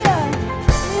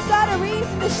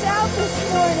shout this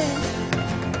morning?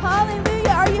 Hallelujah.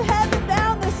 Are you heaven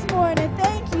bound this morning?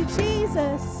 Thank you,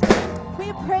 Jesus.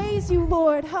 We praise you,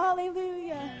 Lord.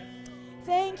 Hallelujah.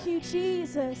 Thank you,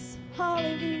 Jesus.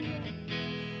 Hallelujah.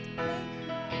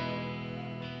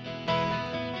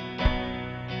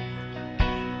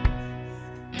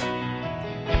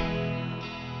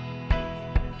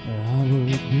 I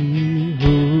would be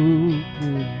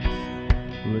hopeless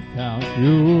without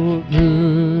your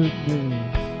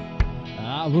goodness.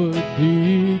 I would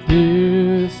be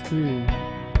desperate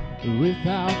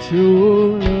without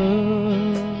your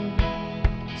love.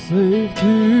 Slave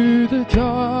to the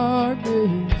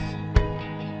darkness,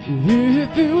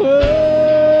 if it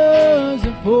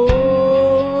wasn't for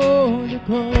the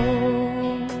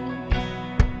cross.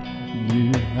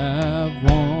 You have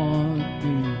won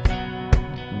me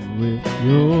with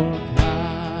your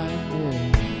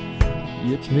kindness.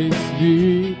 You chased me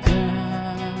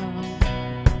down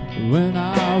when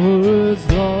I was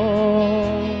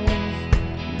lost.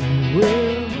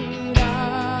 Where would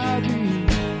I be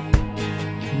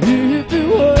if it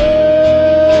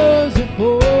wasn't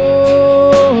for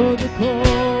the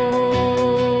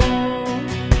cross?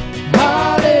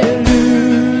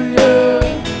 Hallelujah.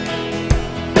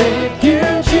 Thank you,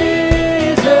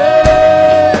 Jesus.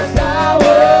 I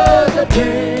was a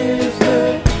prisoner.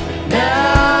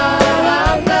 Now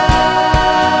I'm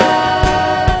not.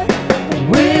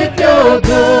 With your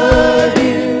blood,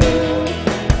 you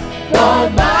bought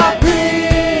my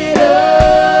freedom.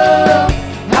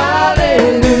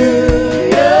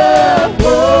 Hallelujah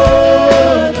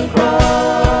for the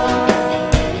cross.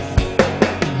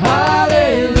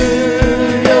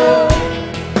 Hallelujah.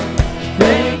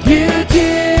 Thank you,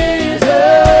 Jesus.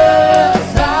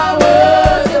 I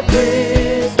was a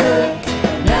prisoner.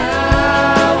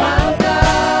 Now I'm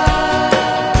not.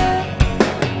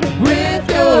 With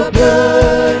your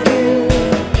blood, you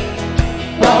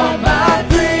bought my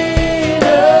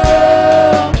freedom.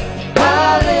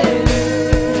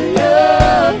 Hallelujah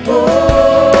for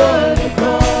the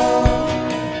cross.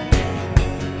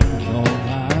 All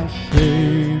my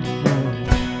shame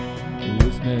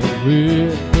was met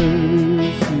with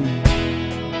mercy,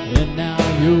 and now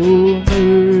your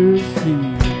mercy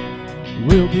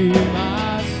will be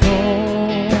my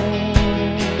song.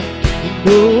 And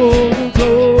all the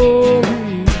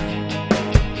glory,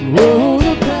 oh,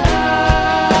 the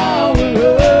power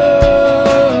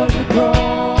of the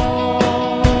cross.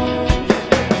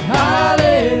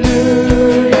 Hallelujah.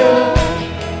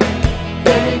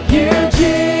 Thank you,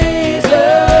 Jesus.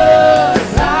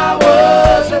 I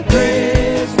was a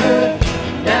prisoner.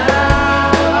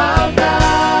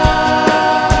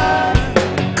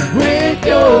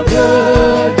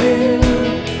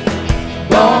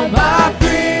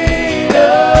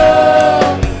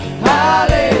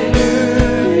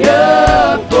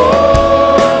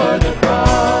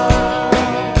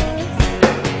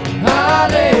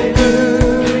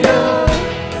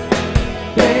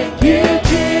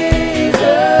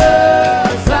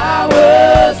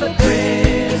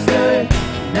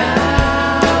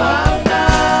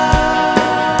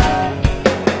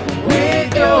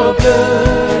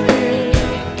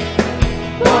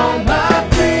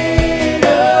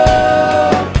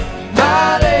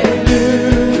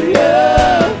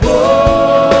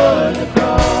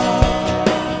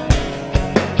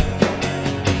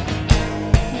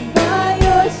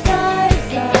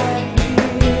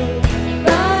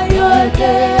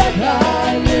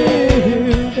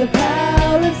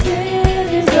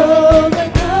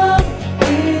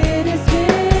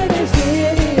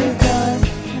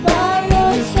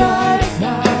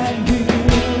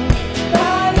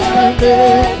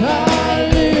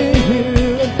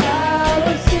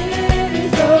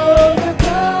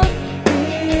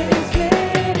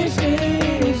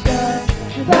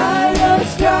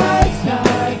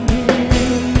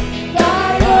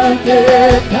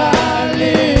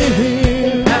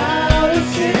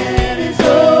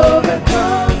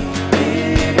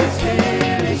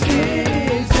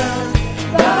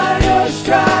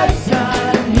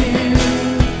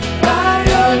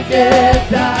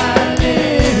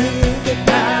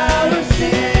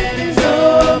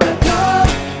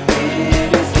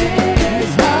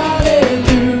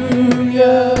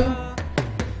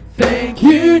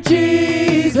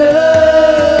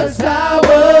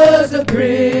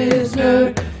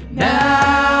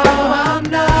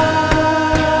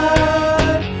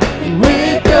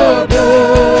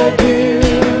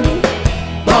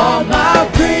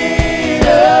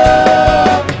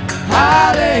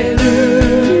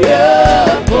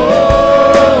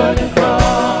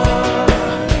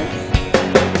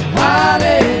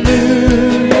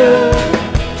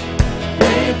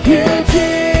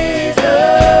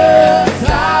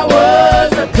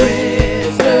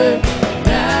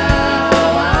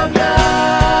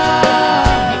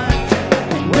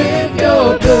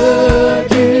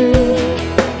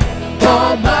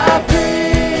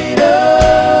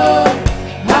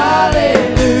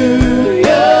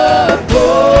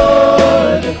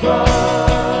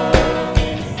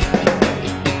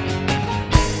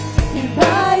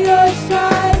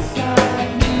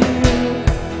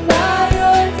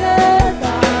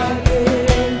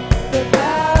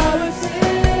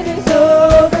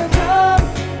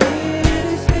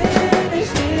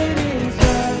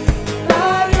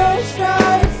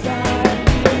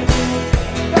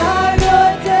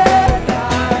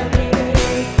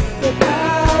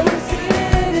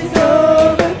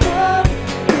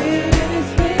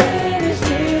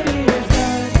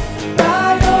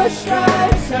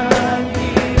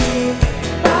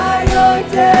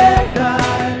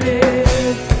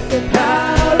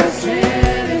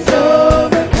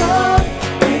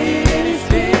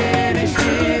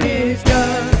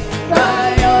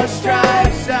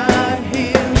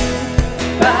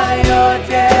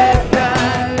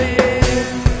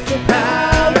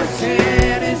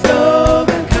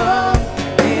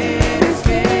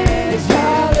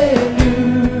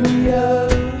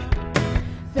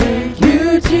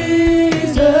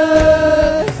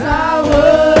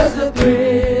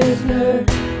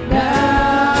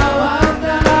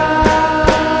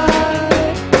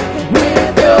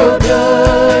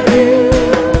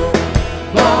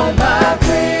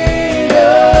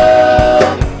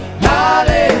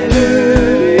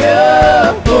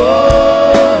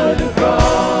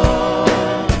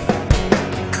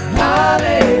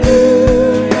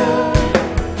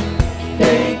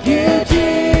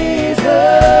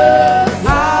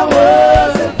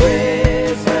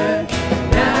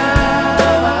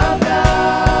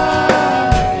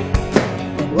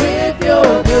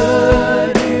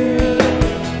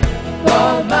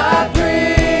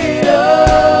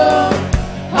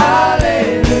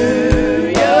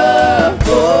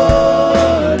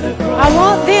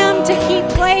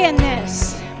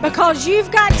 because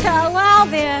you've got to allow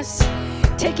this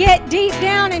to get deep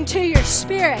down into your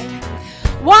spirit.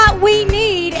 What we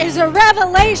need is a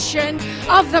revelation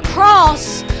of the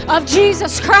cross of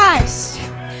Jesus Christ.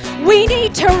 We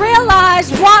need to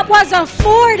realize what was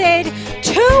afforded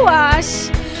to us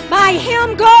by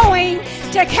Him going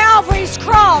to Calvary's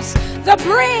cross. The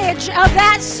bridge of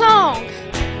that song.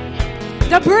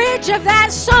 The bridge of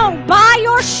that song, by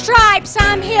your stripes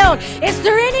I'm healed. Is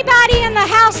there anybody in the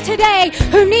house today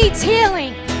who needs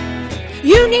healing?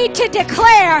 You need to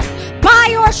declare, by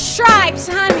your stripes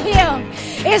I'm healed.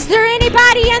 Is there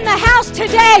anybody in the house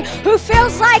today who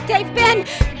feels like they've been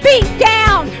beat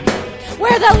down,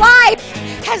 where the life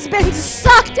has been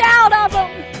sucked out of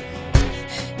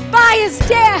them? By His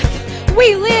death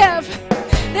we live.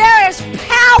 There is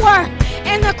power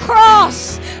in the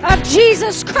cross of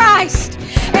Jesus Christ.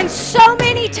 And so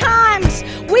many times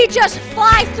we just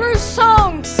fly through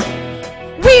songs.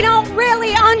 We don't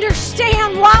really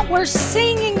understand what we're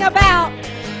singing about.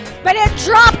 But it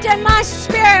dropped in my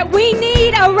spirit. We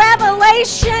need a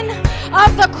revelation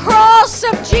of the cross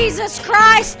of Jesus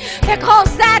Christ,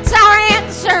 because that's our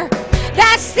answer.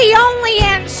 That's the only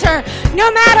answer.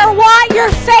 No matter what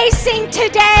you're facing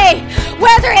today,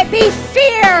 whether it be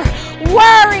fear,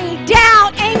 worry,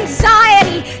 doubt,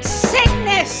 anxiety,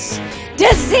 sickness,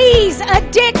 disease,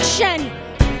 addiction.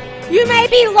 You may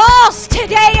be lost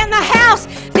today in the house.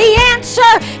 The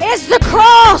answer is the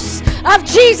cross of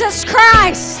Jesus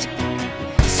Christ.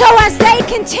 So as they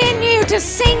continue to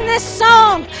sing this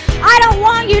song, I don't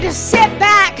want you to sit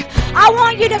back. I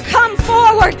want you to come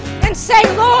forward and say,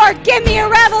 Lord, give me a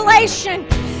revelation.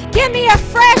 Give me a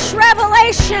fresh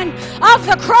revelation of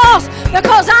the cross,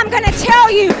 because I'm going to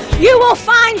tell you, you will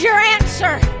find your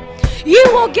answer. You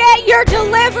will get your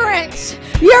deliverance.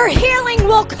 Your healing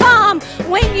will come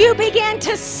when you begin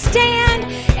to stand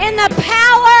in the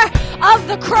power of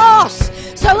the cross.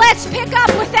 So let's pick up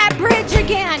with that bridge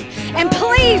again, and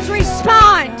please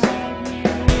respond.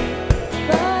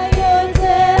 By your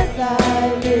death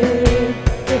I live.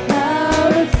 The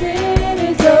power of sin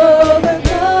is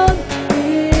overcome.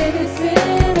 It is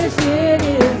finished, it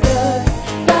is done.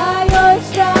 By your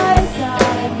stripes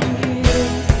I'm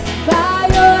healed. By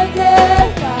your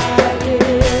death I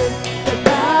live. The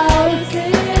power of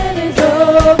sin is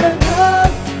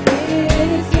overcome. It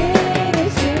is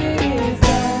finished, it is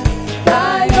done.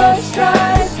 By your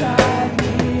stripes I'm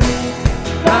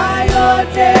healed. By your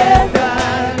death I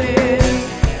live.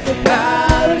 The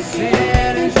power of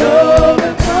sin is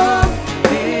overcome.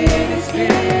 It is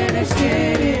finished,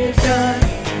 it is done.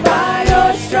 By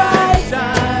your stripes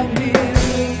I'm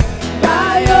healed.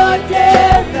 By your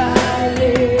death I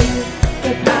live.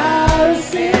 The power of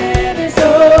sin is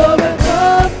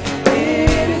overcome.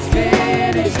 It is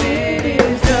finished, it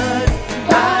is done.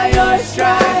 By your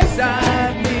stripes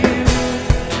I'm healed.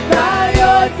 By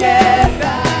your death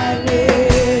I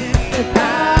live. The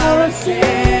power of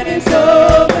sin is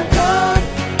overcome.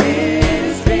 It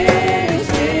is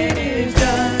finished, it is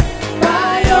done.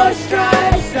 By your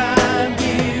stripes I'm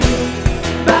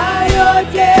healed. By your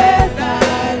death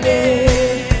I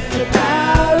live. The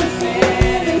power of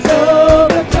sin is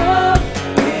overcome.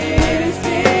 It is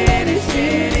finished,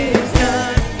 it is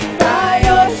done. By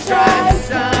your stripes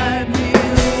I'm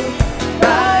healed.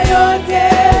 By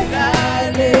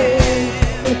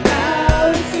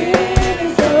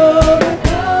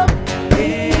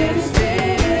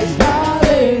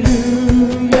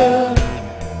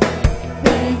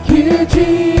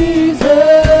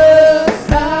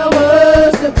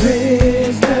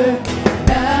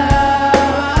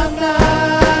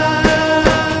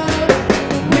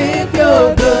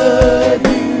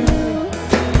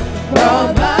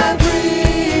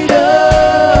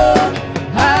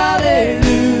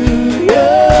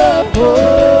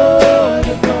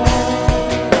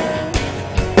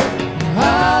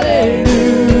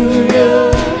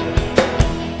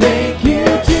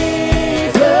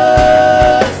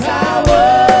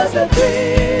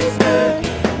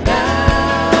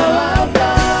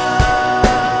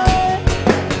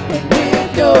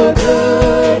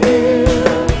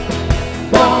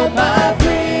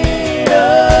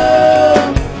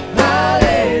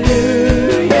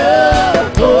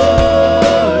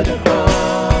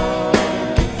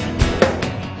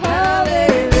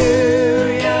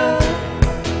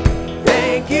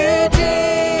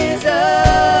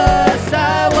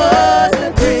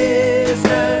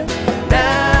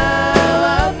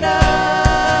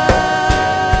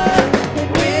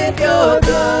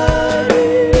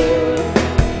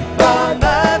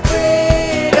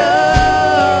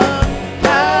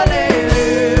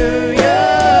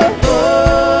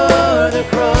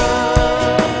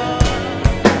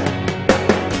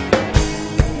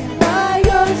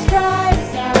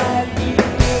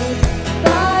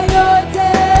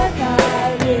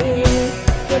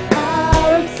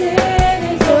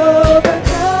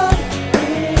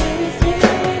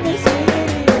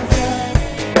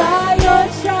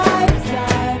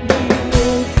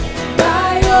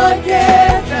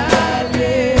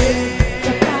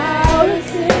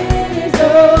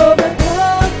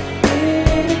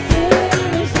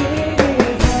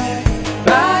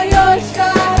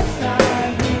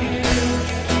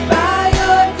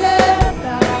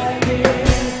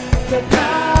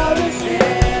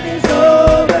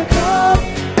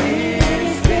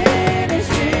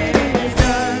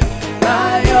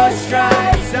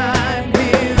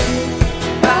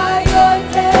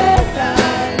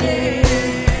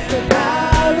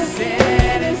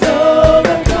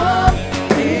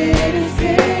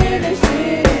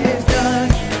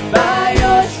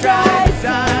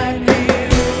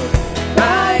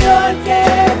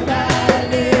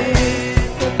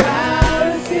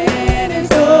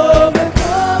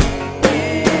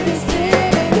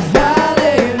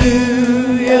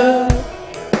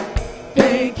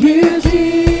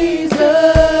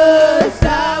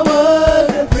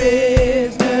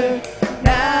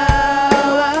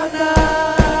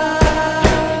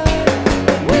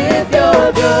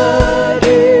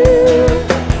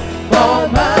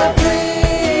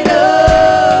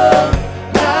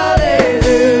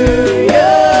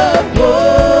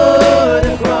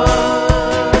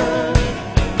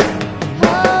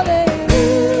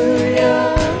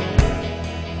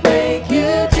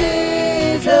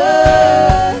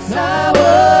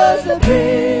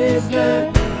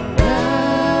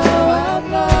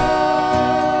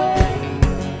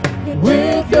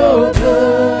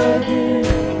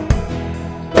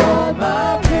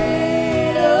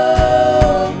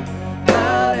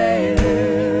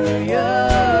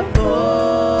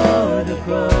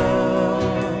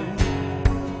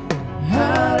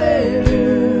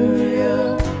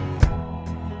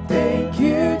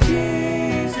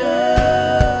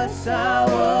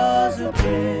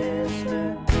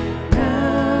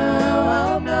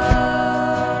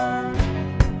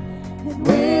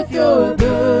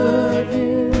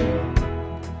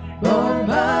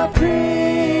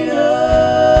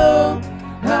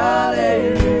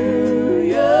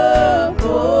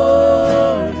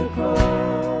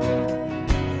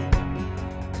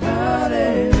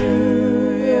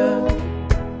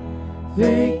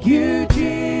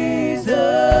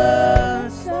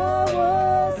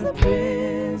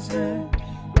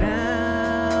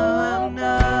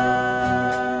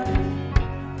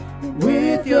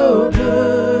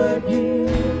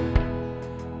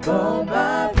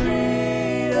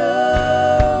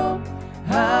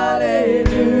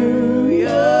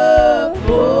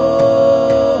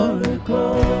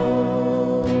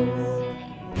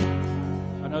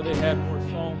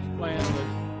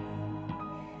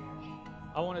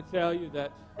tell you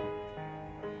that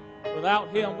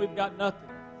without Him, we've got nothing.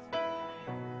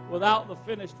 Without the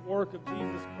finished work of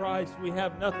Jesus Christ, we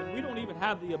have nothing. We don't even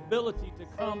have the ability to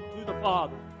come to the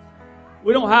Father.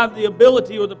 We don't have the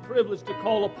ability or the privilege to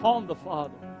call upon the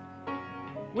Father.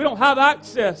 We don't have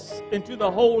access into the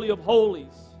Holy of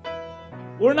Holies.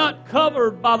 We're not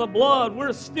covered by the blood.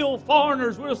 We're still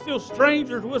foreigners. We're still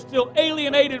strangers. We're still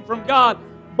alienated from God.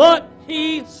 But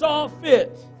He saw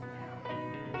fit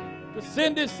to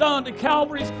send His Son to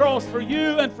Calvary's cross for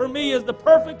you and for me as the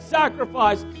perfect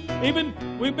sacrifice. Even,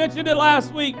 we mentioned it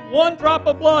last week, one drop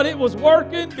of blood, it was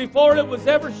working before it was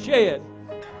ever shed.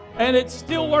 And it's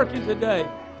still working today.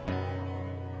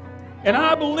 And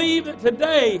I believe that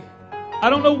today, I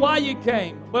don't know why you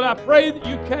came, but I pray that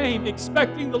you came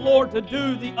expecting the Lord to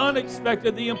do the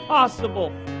unexpected, the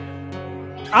impossible.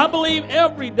 I believe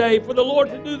every day for the Lord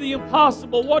to do the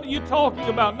impossible. What are you talking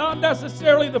about? Not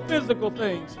necessarily the physical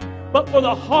things, but for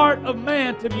the heart of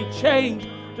man to be changed,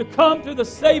 to come to the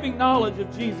saving knowledge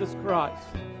of Jesus Christ.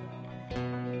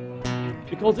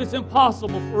 Because it's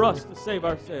impossible for us to save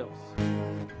ourselves.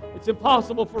 It's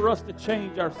impossible for us to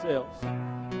change ourselves.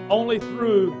 Only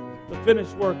through the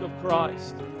finished work of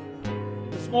Christ.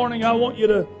 This morning I want you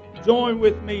to join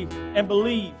with me and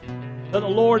believe that the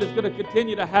Lord is going to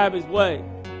continue to have His way.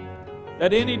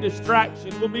 That any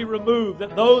distraction will be removed.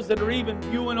 That those that are even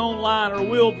viewing online or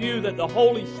will view, that the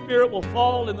Holy Spirit will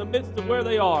fall in the midst of where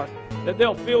they are. That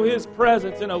they'll feel His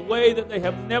presence in a way that they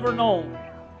have never known.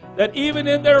 That even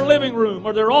in their living room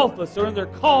or their office or in their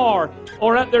car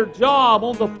or at their job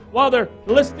while they're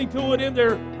listening to it in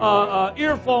their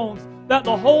earphones, that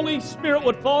the Holy Spirit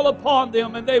would fall upon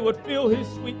them and they would feel His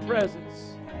sweet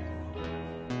presence.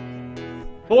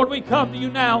 Lord, we come to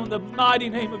You now in the mighty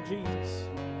name of Jesus.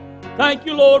 Thank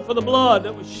You, Lord, for the blood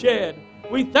that was shed.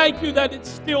 We thank You that it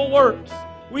still works.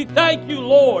 We thank You,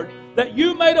 Lord, that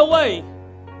You made a way.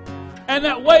 And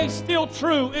that way is still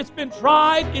true. It's been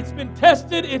tried, it's been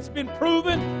tested, it's been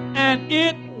proven, and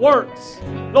it works.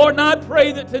 Lord, and I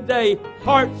pray that today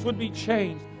hearts would be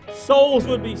changed, souls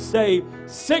would be saved,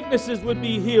 sicknesses would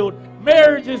be healed,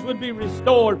 marriages would be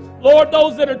restored. Lord,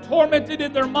 those that are tormented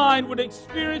in their mind would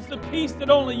experience the peace that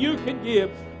only You can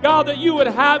give. God, that You would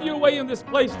have Your way in this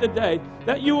place today,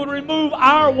 that You would remove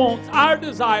our wants, our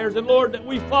desires, and Lord, that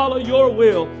we follow Your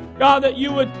will. God, that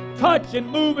You would touch and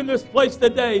move in this place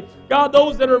today. God,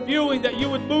 those that are viewing, that You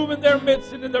would move in their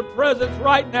midst and in their presence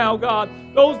right now, God.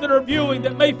 Those that are viewing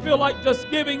that may feel like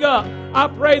just giving up, I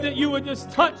pray that You would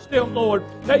just touch them, Lord.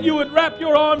 That You would wrap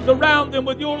Your arms around them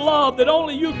with Your love that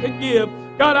only You can give.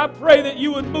 God, I pray that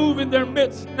You would move in their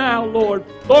midst now, Lord.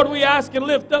 Lord, we ask and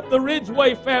lift up the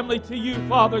Ridgeway family to You,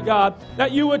 Father God.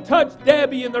 That You would touch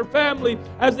Debbie and their family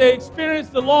as they experience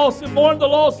the loss and mourn the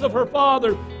loss of her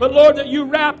father. But Lord, that You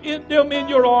wrap them in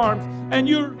Your arms and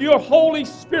Your Holy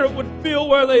Spirit would fill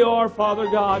where they are, Father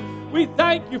God. We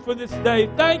thank You for this day.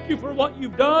 Thank You for what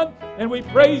You've done, and we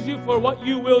praise You for what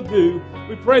You will do.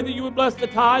 We pray that You would bless the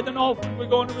tithe and offering we're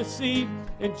going to receive.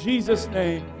 In Jesus'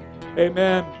 name,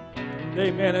 amen.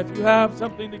 Amen. If you have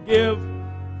something to give,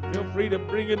 feel free to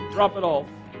bring it and drop it off.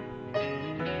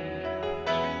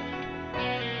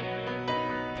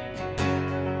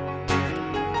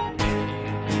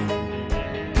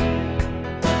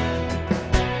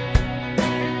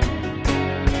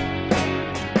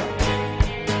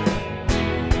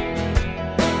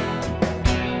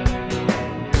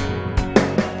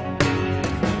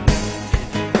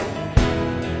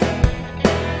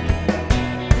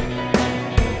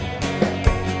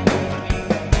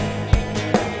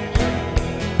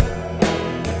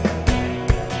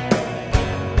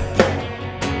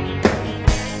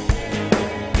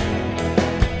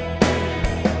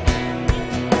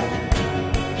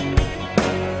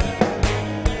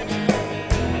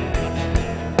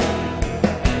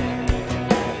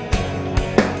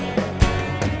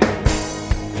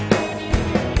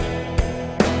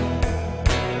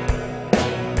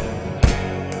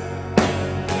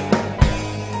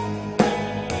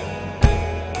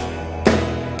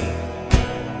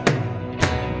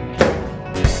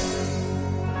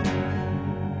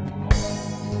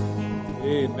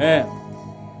 Amen.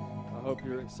 I hope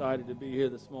you're excited to be here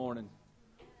this morning.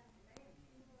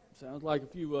 Sounds like a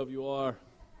few of you are.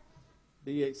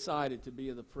 Be excited to be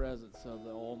in the presence of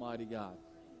the Almighty God.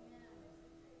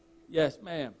 Yes,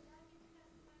 ma'am.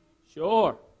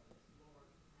 Sure.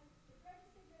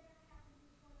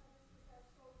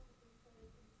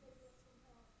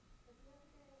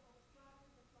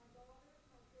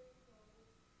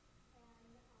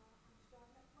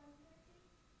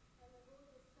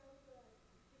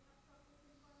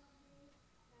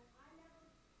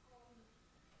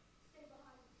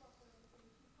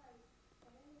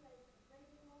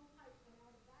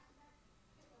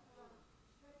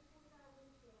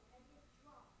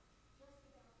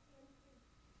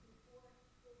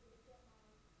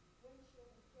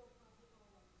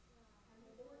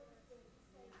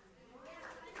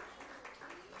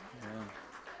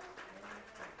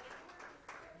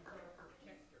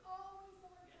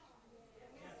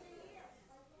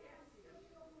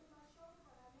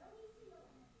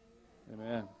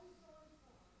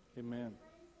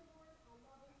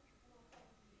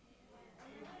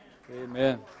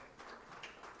 Amen.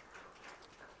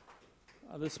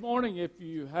 This morning, if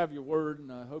you have your word,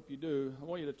 and I hope you do, I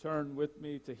want you to turn with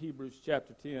me to Hebrews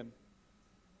chapter 10.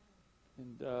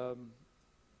 And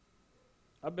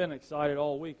I've been excited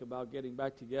all week about getting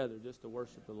back together just to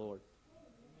worship the Lord.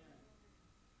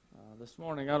 This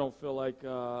morning, I don't feel like,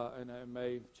 and it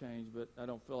may change, but I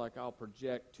don't feel like I'll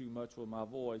project too much with my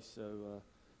voice. So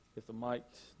if the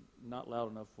mic's not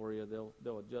loud enough for you,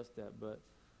 they'll adjust that. But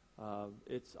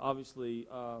it's obviously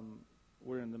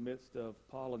we're in the midst of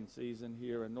pollen season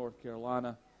here in North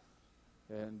Carolina,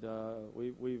 and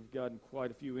we've gotten quite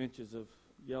a few inches of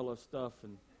yellow stuff.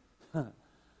 And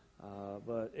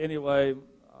but anyway,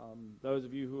 those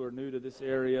of you who are new to this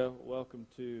area, welcome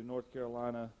to North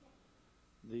Carolina,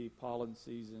 the pollen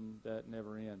season that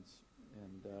never ends.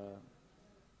 And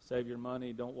save your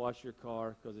money. Don't wash your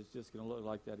car, because it's just going to look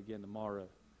like that again tomorrow.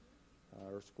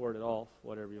 Or squirt it off,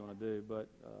 whatever you want to do. But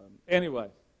anyway,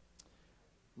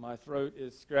 my throat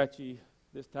is scratchy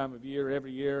this time of year,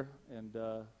 every year, and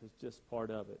it's just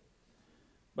part of it.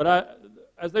 But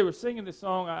as they were singing this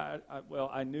song,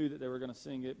 I knew that they were going to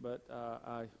sing it, but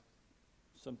I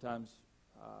sometimes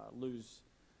lose,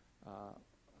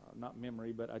 not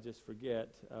memory, but I just forget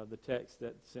the text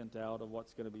that's sent out of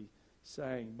what's going to be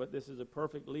sang. But this is a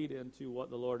perfect lead-in to what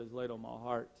the Lord has laid on my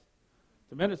heart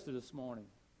to minister this morning.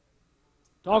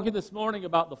 Talking this morning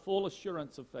about the full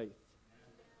assurance of faith.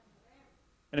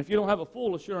 And if you don't have a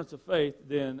full assurance of faith,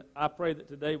 then I pray that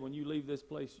today when you leave this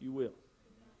place, you will.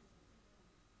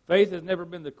 Faith has never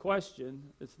been the question,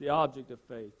 it's the object of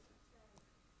faith.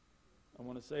 I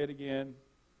want to say it again.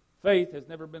 Faith has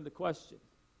never been the question,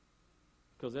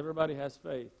 because everybody has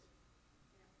faith.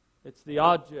 It's the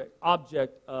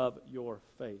object of your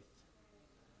faith.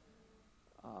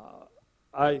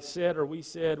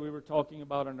 We were talking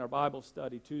about in our Bible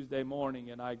study Tuesday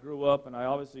morning, and I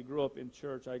obviously grew up in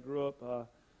church. I grew up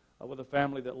with a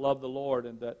family that loved the Lord,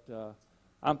 and that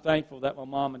I'm thankful that my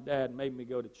mom and dad made me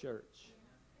go to church.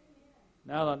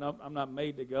 Now that I'm not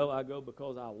made to go, I go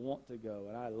because I want to go,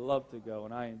 and I love to go,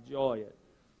 and I enjoy it.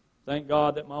 Thank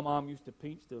God that my mom used to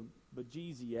pinch the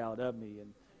bejeezy out of me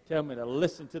and tell me to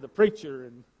listen to the preacher,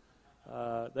 and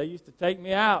they used to take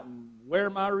me out and wear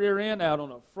my rear end out on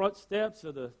the front steps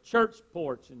of the church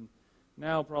porch, and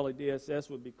now probably DSS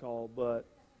would be called, but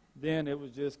then it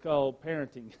was just called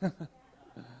parenting.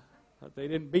 They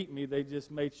didn't beat me, they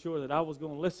just made sure that I was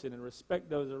going to listen and respect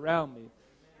those around me.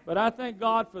 But I thank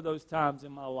God for those times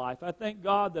in my life. I thank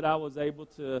God that I was able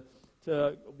to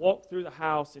walk through the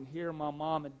house and hear my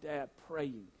mom and dad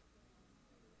praying.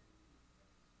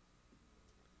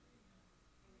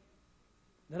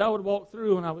 That I would walk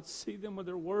through and I would see them with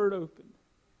their word open.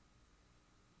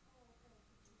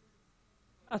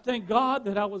 I thank God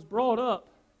that I was brought up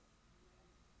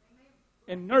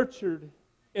and nurtured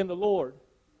in the Lord.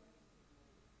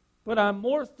 But I'm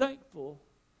more thankful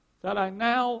that I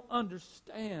now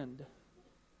understand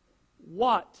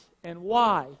what and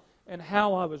why and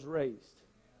how I was raised.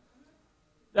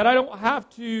 That I don't have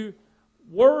to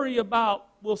worry about,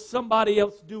 will somebody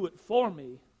else do it for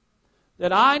me?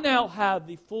 That I now have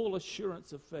the full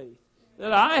assurance of faith.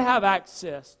 That I have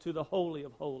access to the Holy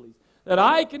of Holies. That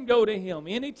I can go to Him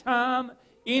anytime,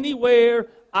 anywhere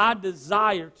I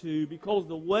desire to, because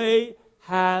the way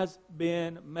has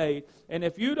been made. And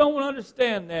if you don't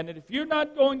understand that, and if you're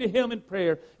not going to Him in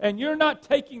prayer, and you're not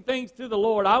taking things to the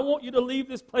Lord, I want you to leave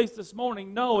this place this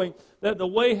morning knowing that the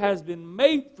way has been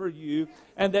made for you,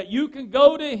 and that you can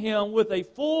go to Him with a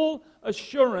full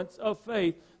assurance of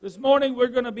faith. This morning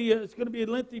it's going to be a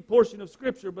lengthy portion of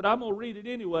Scripture, but I'm going to read it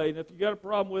anyway, and if you got a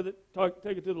problem with it,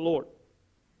 take it to the Lord.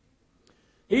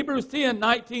 Hebrews 10,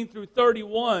 19 through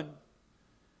 31.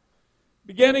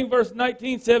 Beginning verse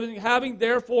 19, 17, having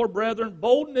therefore, brethren,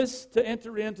 boldness to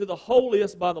enter into the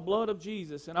holiest by the blood of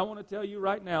Jesus. And I want to tell you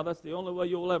right now, that's the only way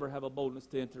you'll ever have a boldness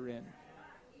to enter in.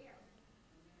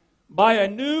 By a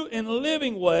new and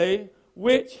living way,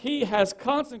 which He has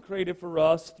consecrated for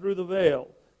us through the veil,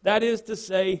 that is to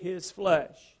say, His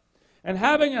flesh. And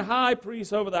having a high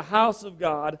priest over the house of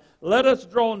God, let us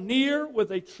draw near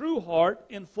with a true heart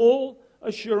in full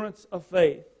assurance of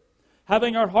faith,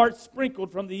 having our hearts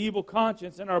sprinkled from the evil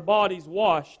conscience and our bodies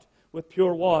washed with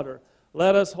pure water.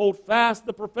 Let us hold fast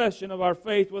the profession of our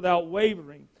faith without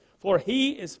wavering, for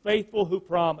He is faithful who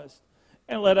promised.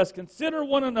 And let us consider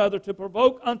one another to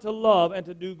provoke unto love and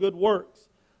to do good works,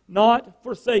 not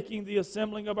forsaking the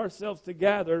assembling of ourselves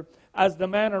together, as the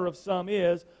manner of some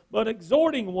is, but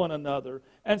exhorting one another,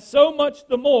 and so much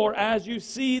the more as you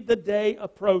see the day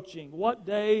approaching. What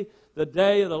day? The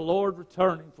day of the Lord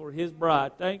returning for His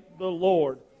bride. Thank the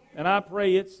Lord. And I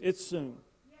pray it's soon.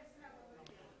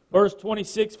 Verse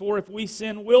 26, for if we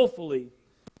sin willfully,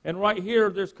 and right here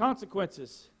there's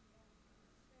consequences.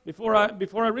 Before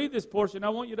I read this portion, I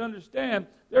want you to understand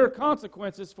there are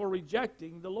consequences for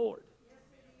rejecting the Lord.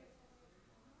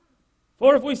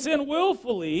 For if we sin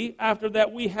willfully, after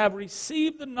that we have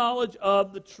received the knowledge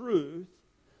of the truth,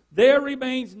 there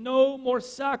remains no more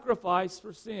sacrifice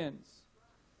for sins.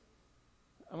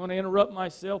 I'm going to interrupt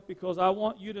myself because I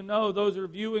want you to know, those that are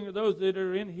viewing or those that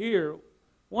are in here,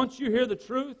 once you hear the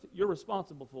truth, you're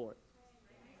responsible for it.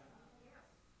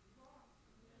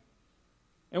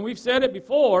 And we've said it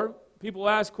before. People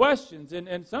ask questions,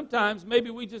 and sometimes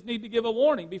maybe we just need to give a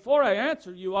warning. Before I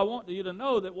answer you, I want you to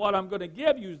know that what I'm going to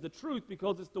give you is the truth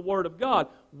because it's the Word of God.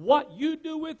 What you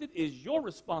do with it is your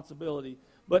responsibility.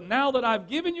 But now that I've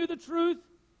given you the truth,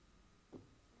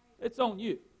 it's on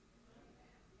you.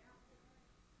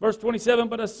 Verse 27,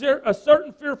 but a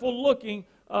certain fearful looking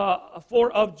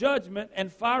for of judgment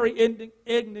and fiery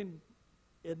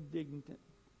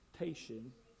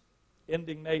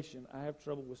indignation. I have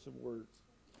trouble with some words.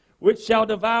 Which shall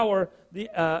devour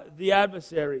the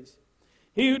adversaries.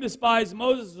 He who despised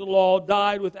Moses' law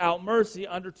died without mercy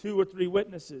under 2 or 3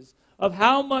 witnesses. Of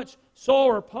how much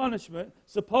sorer punishment,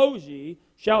 suppose ye,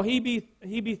 shall he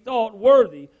be thought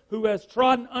worthy, who has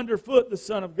trodden underfoot the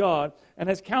Son of God, and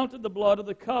has counted the blood of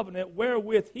the covenant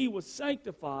wherewith he was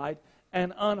sanctified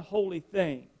an unholy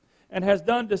thing, and has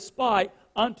done despite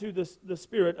unto the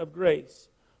Spirit of grace.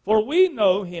 For we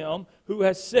know him who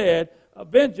has said,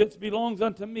 vengeance belongs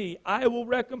unto me, I will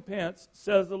recompense,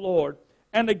 says the Lord.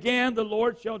 And again the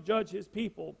Lord shall judge his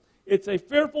people. It's a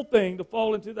fearful thing to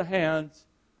fall into the hands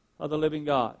of the living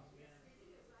God.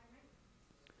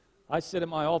 I sit in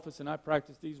my office and I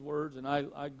practice these words and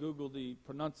I Google the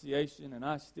pronunciation and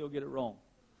I still get it wrong.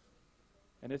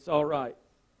 And it's all right.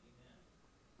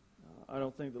 I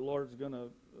don't think the Lord's going to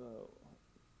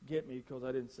get me because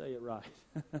I didn't say it right.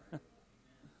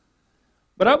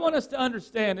 But I want us to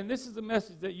understand, and this is a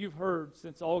message that you've heard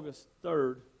since August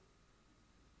 3rd,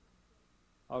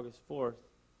 August 4th,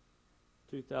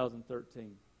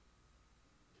 2013.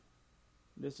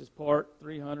 This is part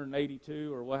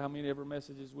 382, or how many ever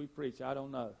messages we preach, I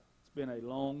don't know. It's been a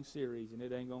long series, and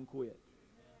it ain't going to quit.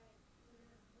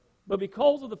 But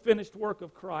because of the finished work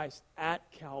of Christ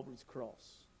at Calvary's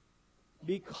cross,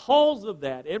 because of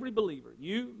that, every believer,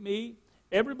 you, me,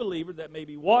 every believer that may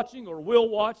be watching or will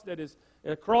watch that is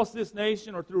across this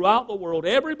nation or throughout the world,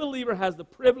 every believer has the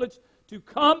privilege to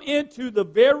come into the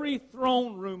very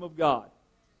throne room of God.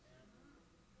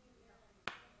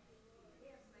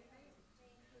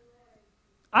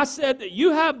 I said that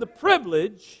you have the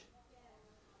privilege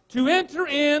to enter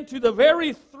into the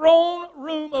very throne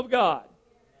room of God.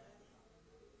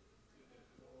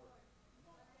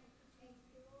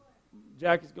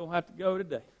 Jackie's going to have to go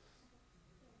today.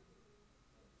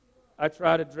 I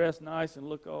try to dress nice and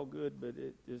look all good, but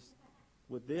it just,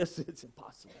 with this, it's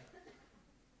impossible.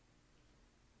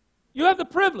 You have the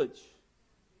privilege.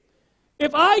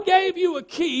 If I gave you a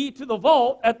key to the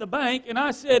vault at the bank and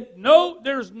I said, no,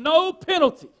 there's no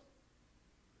penalty.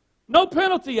 No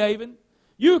penalty, Avon.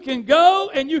 You can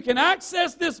go and you can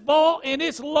access this vault and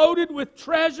it's loaded with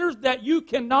treasures that you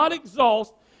cannot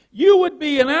exhaust. You would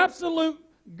be an absolute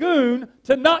goon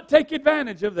to not take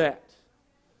advantage of that.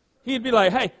 He'd be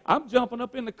like, hey, I'm jumping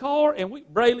up in the car and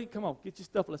Brayley, come on, get your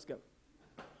stuff, let's go.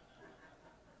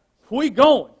 We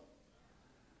going.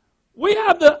 We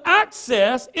have the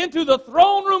access into the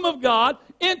throne room of God,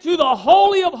 into the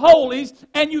Holy of Holies,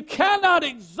 and you cannot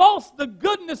exhaust the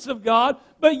goodness of God,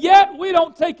 but yet we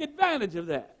don't take advantage of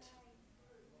that.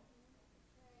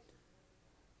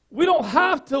 We don't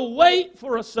have to wait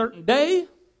for a certain day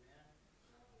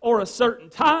or a certain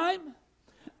time.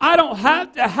 I don't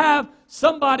have to have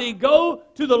somebody go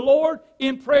to the Lord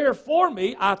in prayer for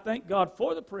me. I thank God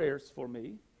for the prayers for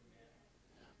me.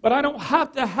 But I don't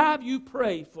have to have you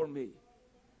pray for me.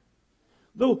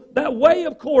 That way,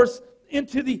 of course,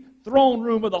 into the throne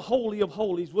room of the Holy of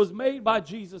Holies was made by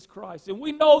Jesus Christ. And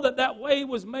we know that that way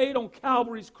was made on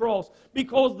Calvary's cross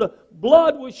because the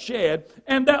blood was shed.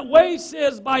 And that way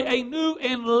says by a new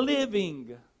and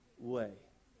living way.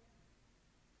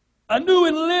 A new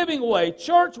and living way.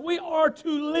 Church, we are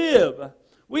to live.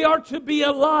 We are to be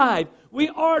alive. We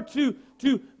are to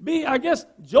be, I guess,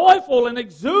 joyful and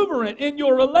exuberant in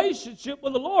your relationship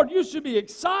with the Lord. You should be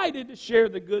excited to share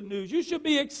the good news. You should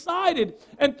be excited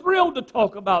and thrilled to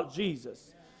talk about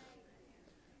Jesus.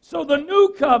 So the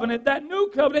new covenant, that new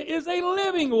covenant is a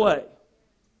living way.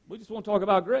 We just want to talk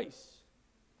about grace.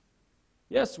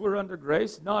 Yes, we're under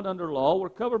grace, not under law. We're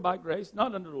covered by grace,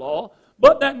 not under law.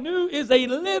 But that new is a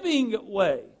living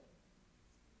way.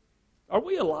 Are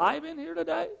we alive in here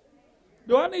today?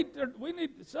 We need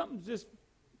something just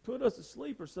put us to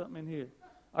sleep or something in here.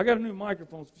 I got a new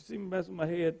microphone. So if you see me messing with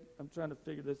my head, I'm trying to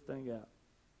figure this thing out.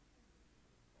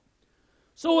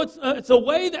 So it's a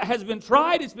way that has been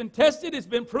tried, it's been tested, it's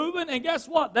been proven, and guess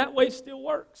what? That way still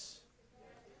works.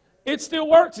 It still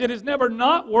works. It has never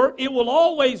not worked. It will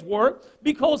always work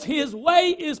because His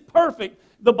way is perfect.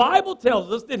 The Bible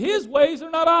tells us that His ways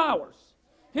are not ours.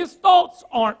 His thoughts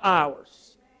aren't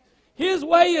ours. His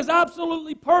way is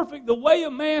absolutely perfect. The way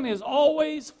of man is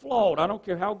always flawed. I don't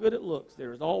care how good it looks.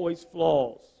 There is always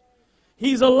flaws.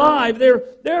 He's alive.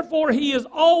 Therefore, He is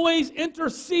always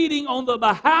interceding on the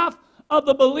behalf of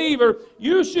the believer.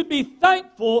 You should be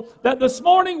thankful that this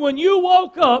morning when you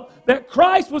woke up, that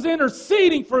Christ was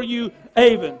interceding for you,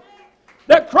 Avon.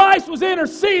 That Christ was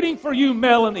interceding for you,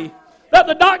 Melanie. That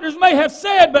the doctors may have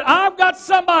said, but I've got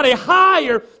somebody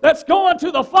higher that's going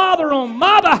to the Father on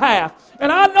my behalf.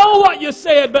 And I know what you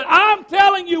said, but I'm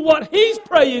telling you what He's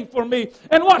praying for me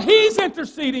and what He's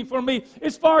interceding for me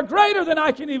is far greater than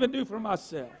I can even do for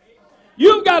myself.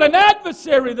 You've got an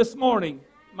adversary this morning.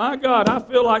 My God, I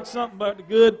feel like something but the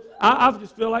good. I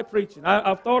just feel like preaching.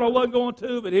 I thought I wasn't going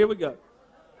to, but here we go.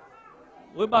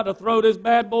 We're about to throw this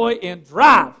bad boy and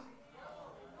drive.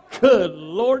 Good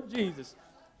Lord Jesus.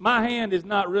 My hand is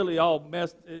not really all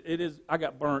messed. It is. I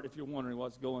got burnt, if you're wondering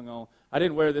what's going on. I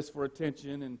didn't wear this for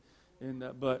attention,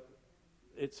 but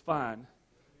it's fine.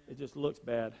 It just looks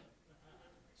bad.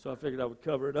 So I figured I would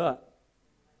cover it up.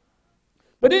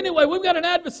 But anyway, we've got an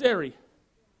adversary.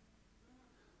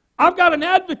 I've got an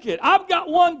advocate. I've got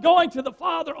one going to the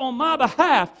Father on my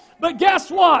behalf. But guess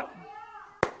what?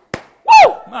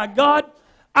 Woo! My God.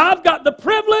 I've got the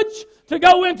privilege to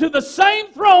go into the same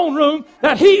throne room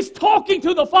that He's talking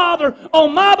to the Father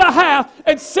on my behalf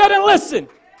and sit and listen.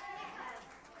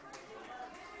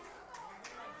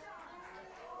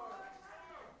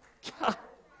 God.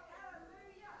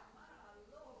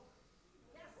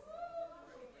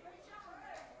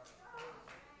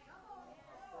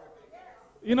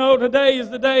 You know, today is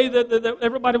the day that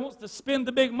everybody wants to spend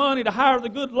the big money to hire the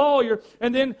good lawyer.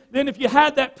 And then if you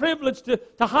had that privilege to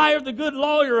hire the good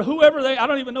lawyer or whoever I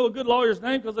don't even know a good lawyer's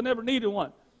name because I never needed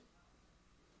one.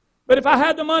 But if I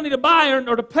had the money to buy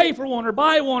or to pay for one or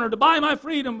buy one or to buy my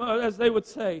freedom, as they would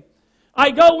say, I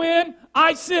go in,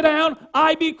 I sit down,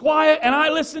 I be quiet, and I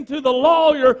listen to the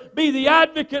lawyer be the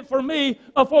advocate for me,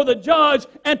 for the judge,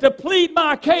 and to plead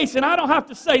my case, and I don't have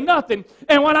to say nothing.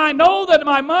 And when I know that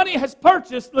my money has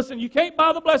purchased, listen, you can't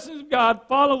buy the blessings of God,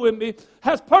 follow with me,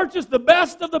 has purchased the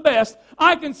best of the best,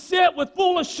 I can sit with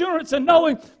full assurance and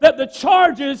knowing that the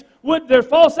charges, they're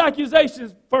false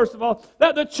accusations, first of all,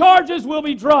 that the charges will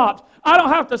be dropped. I don't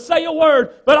have to say a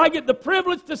word, but I get the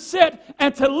privilege to sit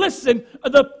and to listen,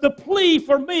 the plea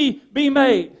for me be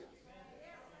made.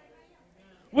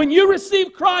 When you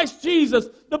receive Christ Jesus,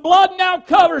 the blood now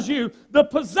covers you. The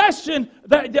possession,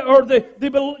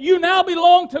 you now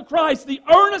belong to Christ. The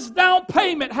earnest down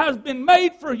payment has been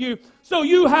made for you. So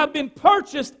you have been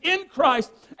purchased in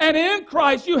Christ. And in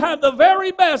Christ you have the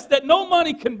very best that no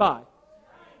money can buy.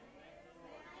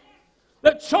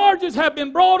 That charges have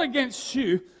been brought against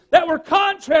you that were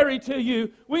contrary to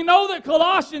you. We know that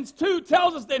Colossians 2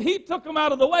 tells us that He took them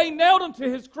out of the way, nailed them to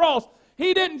His cross.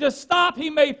 He didn't just stop. He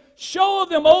made show of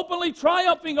them openly,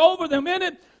 triumphing over them in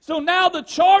it. So now the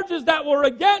charges that were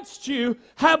against you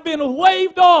have been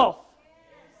waived off.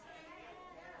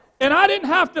 And I didn't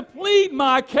have to plead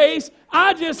my case.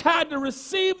 I just had to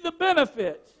receive the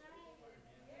benefit.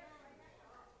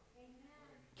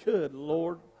 Good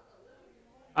Lord.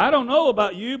 I don't know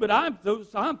about you, but I'm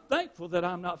thankful that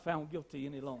I'm not found guilty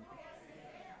any longer.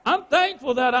 I'm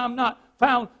thankful that I'm not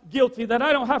found guilty, that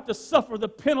I don't have to suffer the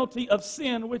penalty of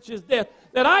sin, which is death,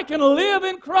 that I can live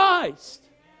in Christ.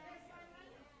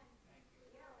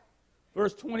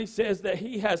 Verse 20 says that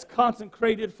He has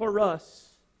consecrated for us.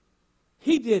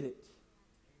 He did it.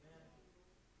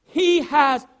 He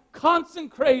has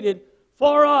consecrated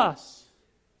for us.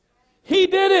 He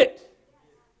did it.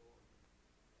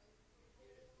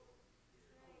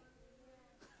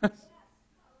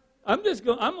 I'm going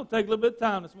to take a little bit of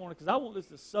time this morning because I want this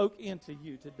to soak into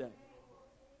you today.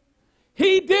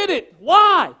 He did it.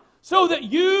 Why? So that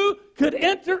you could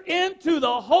enter into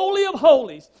the Holy of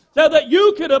Holies. So that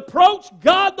you could approach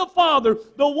God the Father,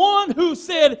 the one who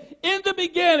said in the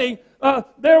beginning,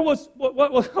 there was,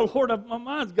 Lord, my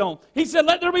mind's gone. He said,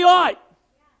 let there be light.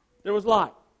 There was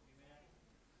light.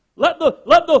 Let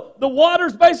the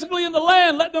waters basically in the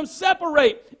land, let them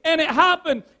separate. And it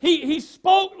happened. He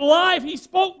spoke life. He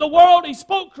spoke the world. He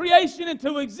spoke creation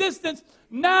into existence.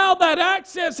 Now that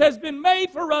access has been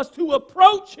made for us to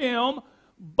approach Him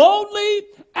boldly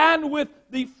and with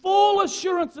the full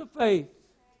assurance of faith.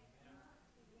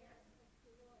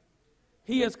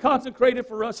 He has consecrated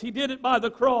for us. He did it by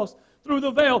the cross through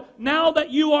the veil. Now that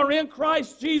you are in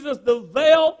Christ Jesus, the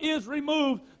veil is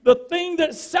removed. The thing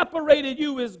that separated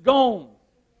you is gone.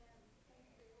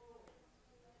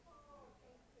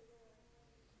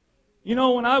 You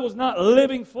know, when I was not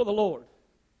living for the Lord,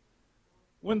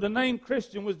 when the name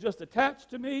Christian was just attached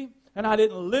to me and I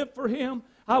didn't live for Him,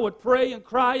 I would pray and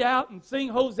cry out and sing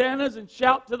hosannas and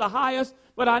shout to the highest,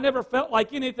 but I never felt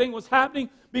like anything was happening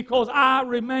because I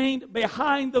remained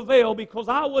behind the veil, because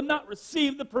I would not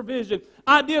receive the provision.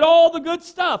 I did all the good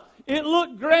stuff. It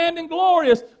looked grand and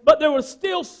glorious, but there was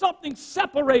still something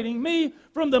separating me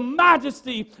from the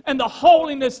majesty and the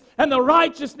holiness and the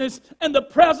righteousness and the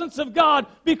presence of God,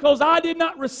 because I did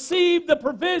not receive the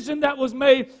provision that was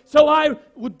made. So I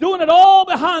was doing it all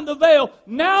behind the veil.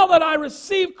 Now that I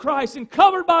received Christ and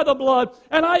covered by the blood,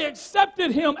 and I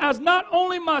accepted Him as not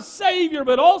only my Savior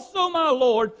but also my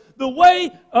Lord, the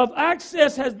way of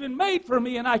access has been made for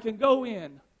me, and I can go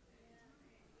in.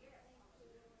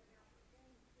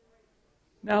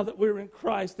 Now that we're in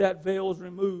Christ, that veil is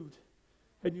removed,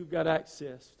 and you've got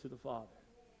access to the Father.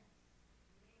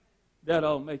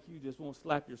 That'll make you just want to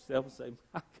slap yourself and say,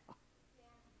 my God,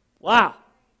 wow,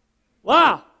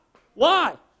 wow,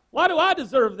 why? Why do I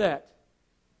deserve that?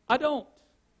 I don't.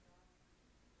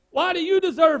 Why do you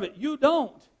deserve it? You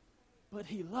don't. But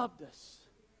He loved us.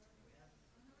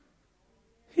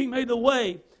 He made the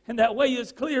way, and that way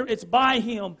is clear. It's by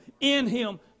Him, in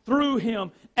Him, through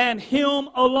Him, and Him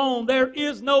alone. There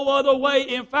is no other way.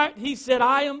 In fact, He said,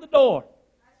 I am the door.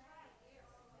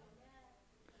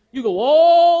 You go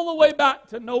all the way back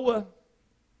to Noah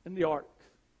and the ark,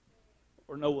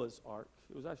 or Noah's ark.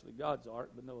 It was actually God's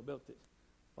ark, but Noah built it.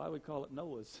 Why do we call it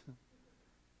Noah's?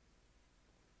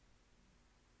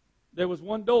 There was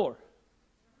one door.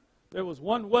 There was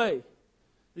one way.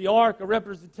 The ark, a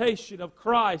representation of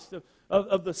Christ,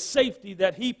 of the safety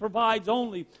that He provides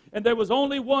only. And there was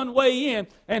only one way in.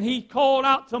 And He called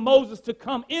out to Moses to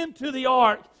come into the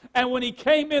ark. And when he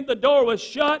came in, the door was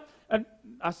shut. And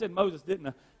I said Moses, didn't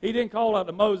I? He didn't call out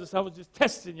to Moses. I was just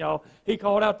testing y'all. He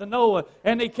called out to Noah.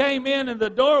 And he came in and the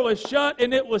door was shut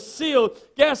and it was sealed.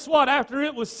 Guess what? After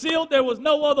it was sealed, there was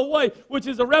no other way, which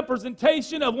is a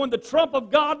representation of when the trump of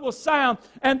God will sound.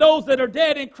 And those that are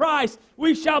dead in Christ,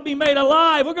 we shall be made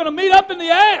alive. We're going to meet up in the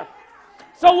air.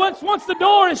 So once the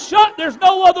door is shut, there's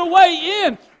no other way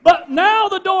in. But now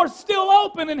the door's still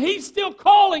open and He's still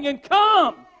calling, and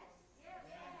come.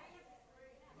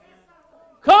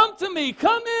 Come to me.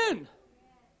 Come in.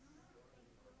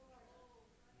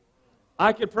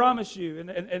 I can promise you,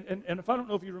 and if I don't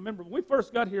know if you remember, when we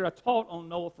first got here, I taught on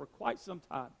Noah for quite some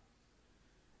time.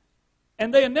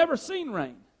 And they had never seen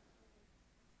rain.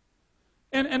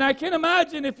 And I can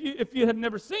imagine if you had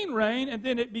never seen rain and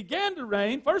then it began to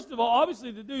rain, first of all,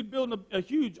 obviously the dude building a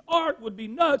huge ark would be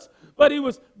nuts, but he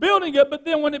was building it. But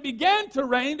then when it began to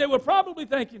rain, they were probably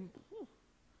thinking,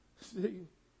 he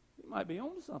might be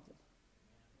on to something.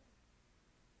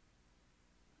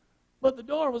 But the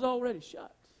door was already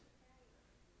shut.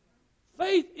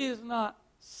 Faith is not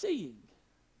seeing.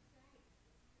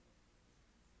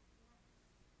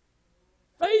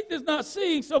 Faith is not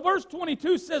seeing. So verse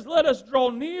 22 says, let us draw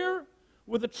near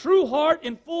with a true heart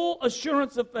in full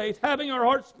assurance of faith, having our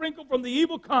hearts sprinkled from the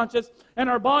evil conscience and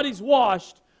our bodies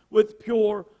washed with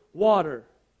pure water.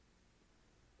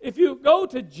 If you go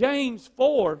to James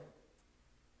 4,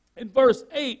 in verse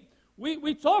 8,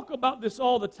 we talk about this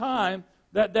all the time,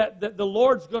 that the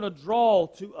Lord's going to draw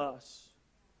to us.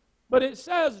 But it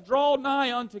says, draw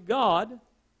nigh unto God,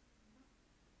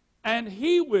 and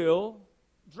He will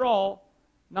draw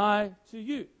nigh to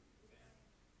you.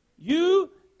 You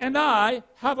and I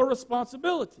have a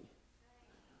responsibility.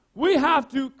 We have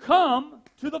to come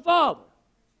to the Father.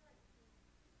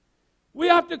 We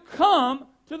have to come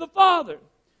to the Father.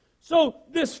 So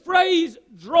this phrase,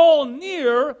 draw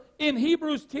near, in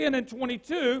Hebrews 10 and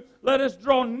 22, let us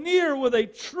draw near with a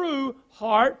true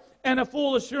heart and a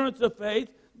full assurance of faith.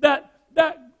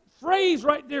 That phrase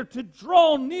right there, to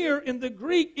draw near, in the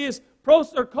Greek is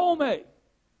prosarkome.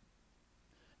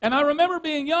 And I remember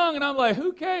being young and I'm like,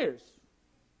 who cares?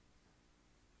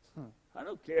 I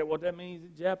don't care what that means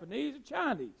in Japanese or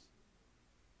Chinese.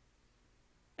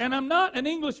 And I'm not an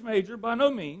English major by no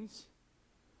means,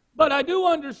 but I do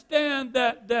understand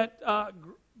that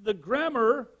the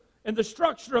grammar and the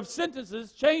structure of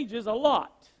sentences changes a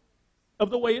lot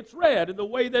of the way it's read and the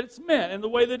way that it's meant and the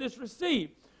way that it's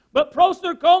received. But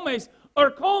prosarkome,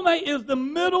 arkome is the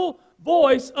middle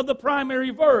voice of the primary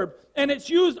verb, and it's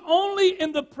used only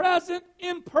in the present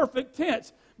imperfect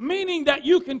tense, meaning that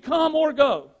you can come or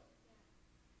go.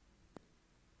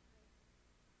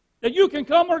 That you can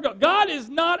come or go. God is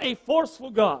not a forceful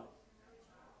God.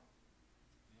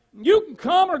 You can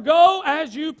come or go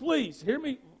as you please. Hear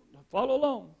me, follow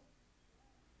along.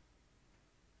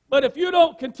 But if you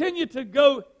don't continue to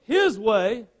go His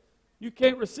way, you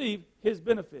can't receive His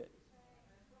benefit.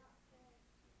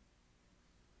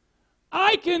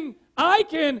 I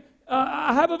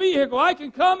have a vehicle. I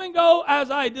can come and go as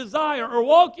I desire, or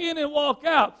walk in and walk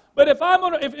out. But if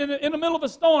in the middle of a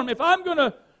storm, if I'm going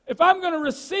to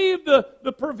receive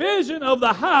the provision of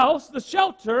the house, the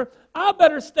shelter, I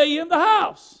better stay in the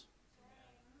house.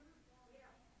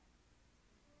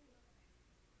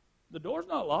 The door's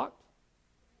not locked.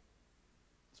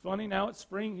 It's funny, now it's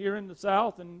spring here in the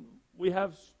south, and we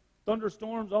have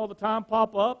thunderstorms all the time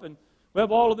pop up, and we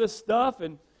have all of this stuff,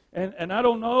 and I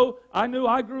don't know,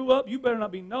 I grew up, you better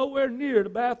not be nowhere near the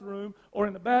bathroom or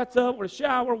in the bathtub or the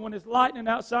shower when it's lightning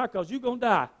outside, because you're going to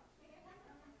die.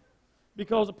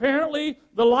 Because apparently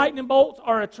the lightning bolts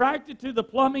are attracted to the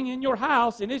plumbing in your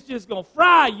house, and it's just going to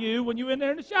fry you when you're in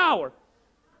there in the shower.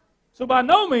 So by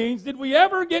no means did we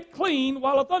ever get clean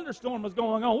while a thunderstorm was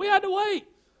going on. We had to wait.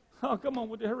 Oh, come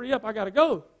on, hurry up, I got to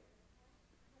go.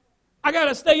 I got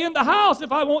to stay in the house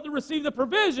if I want to receive the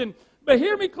provision. But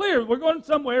hear me clear, we're going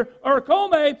somewhere.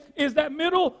 Erchomē is that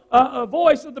middle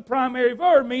voice of the primary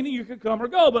verb, meaning you can come or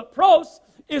go. But pros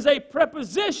is a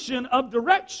preposition of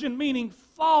direction, meaning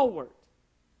forward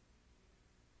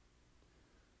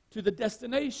to the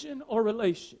destination or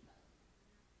relation.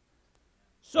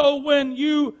 So when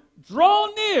you draw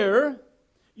near,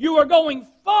 you are going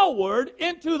forward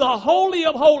into the Holy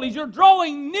of Holies. You're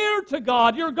drawing near to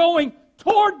God. You're going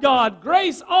toward God.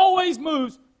 Grace always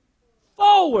moves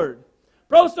forward.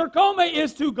 Proserchomē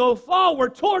is to go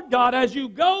forward toward God. As you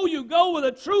go with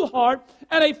a true heart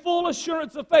and a full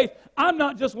assurance of faith. I'm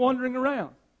not just wandering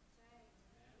around.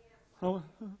 Oh,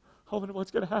 hoping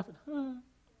what's going to happen.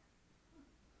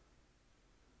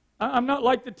 I'm not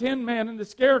like the Tin Man and the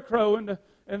Scarecrow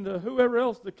and the whoever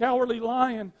else, the Cowardly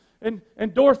Lion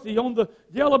and Dorothy on the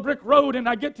yellow brick road, and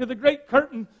I get to the great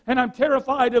curtain and I'm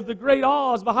terrified of the great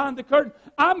Oz behind the curtain.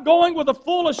 I'm going with a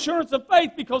full assurance of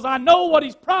faith because I know what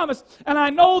He's promised and I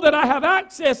know that I have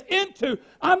access into.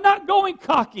 I'm not going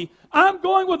cocky. I'm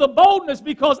going with a boldness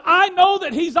because I know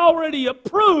that He's already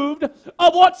approved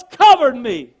of what's covered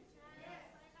me.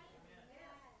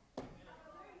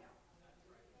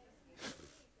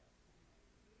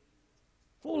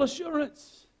 Full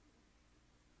assurance.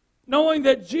 Knowing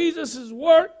that Jesus'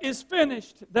 work is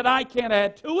finished, that I can't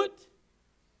add to it.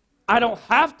 I don't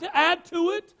have to add to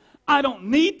it. I don't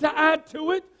need to add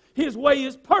to it. His way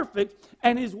is perfect,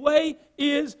 and His way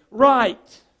is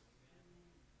right.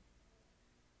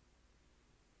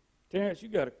 Terrence, you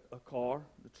got a car,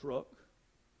 a truck.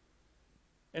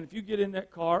 And if you get in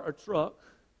that car or truck,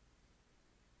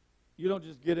 you don't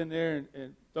just get in there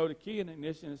and throw the key in the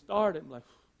ignition and start it and like,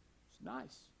 it's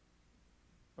nice.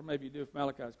 Or maybe you do if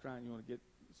Malachi's crying, you want to get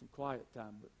some quiet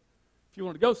time. But if you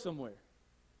want to go somewhere,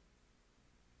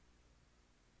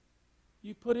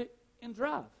 you put it in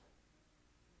drive.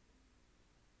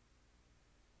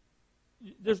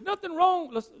 There's nothing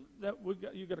wrong.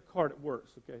 You got a car that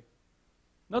works, okay?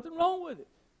 Nothing wrong with it.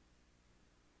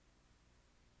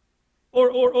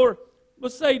 Or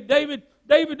let's say David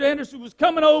Anderson was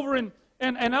coming over and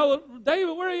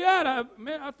David, where are you at?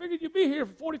 I figured you'd be here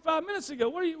for 45 minutes ago.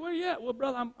 Where are you at? Well,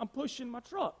 brother, I'm pushing my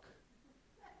truck.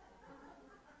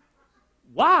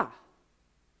 Why?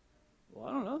 Well,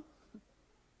 I don't know.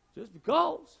 Just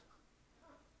because.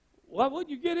 Why wouldn't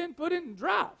you get in, put in, and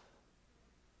drive?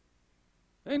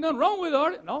 There ain't nothing wrong with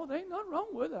it. No, there ain't nothing wrong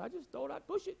with it. I just thought I'd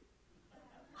push it.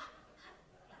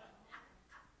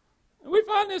 And we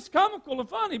find this comical and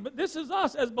funny, but this is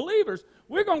us as believers.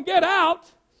 We're going to get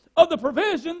out of the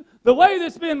provision, the way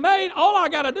that's been made. All I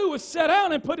got to do is sit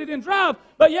down and put it in drive.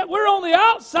 But yet we're on the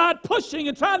outside pushing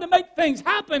and trying to make things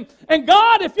happen. And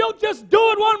God, if you'll just do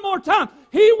it one more time,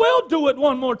 He will do it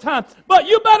one more time. But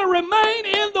you better remain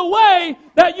in the way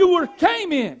that you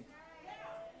came in.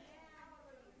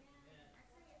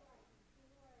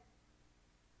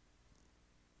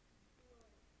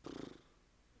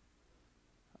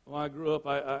 When I grew up,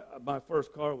 my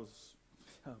first car was,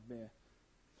 oh man,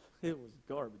 it was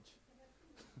garbage.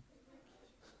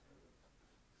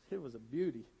 It was a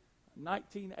beauty.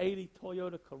 1980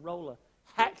 Toyota Corolla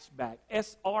hatchback,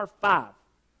 SR5.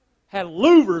 Had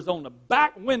louvers on the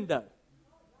back window.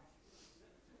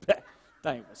 That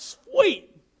thing was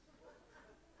sweet.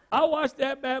 I watched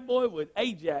that bad boy with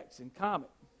Ajax and Comet.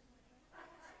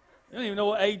 You don't even know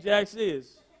what Ajax is.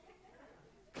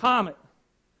 Comet.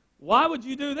 Why would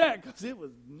you do that? Because it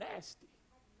was nasty.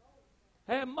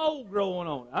 Had mold growing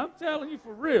on it. I'm telling you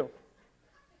for real.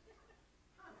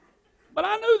 But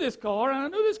I knew this car, and I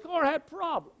knew this car had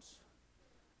problems.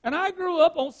 And I grew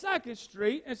up on 2nd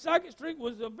Street, and 2nd Street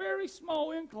was a very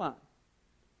small incline.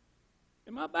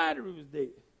 And my battery was dead.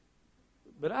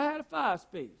 But I had a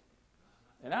 5-speed.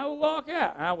 And I would walk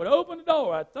out, and I would open the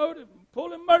door, I'd pull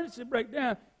the emergency brake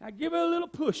down, and I'd give it a little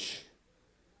push.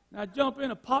 And I'd jump in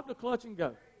and pop the clutch and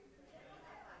go.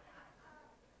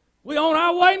 We on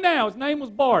our way now. His name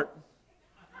was Bart.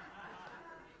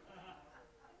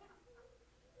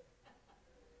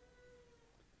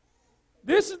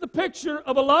 This is the picture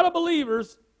of a lot of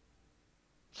believers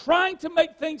trying to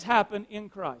make things happen in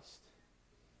Christ.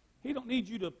 He don't need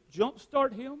you to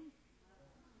jumpstart him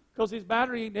because his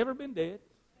battery ain't never been dead.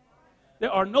 There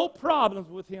are no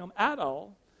problems with him at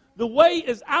all. The way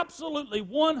is absolutely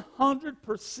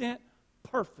 100%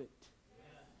 perfect.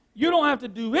 You don't have to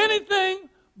do anything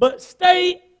but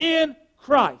stay in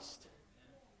Christ.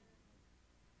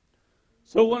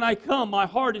 So when I come, my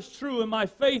heart is true and my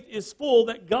faith is full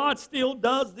that God still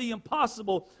does the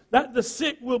impossible, that the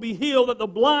sick will be healed, that the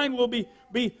blind will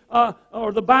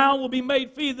or the bound will be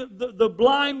made free, the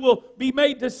blind will be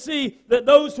made to see, that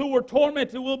those who were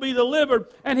tormented will be delivered,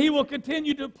 and He will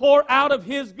continue to pour out of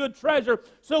His good treasure.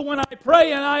 So when I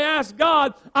pray and I ask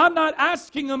God, I'm not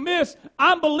asking amiss.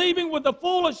 I'm believing with the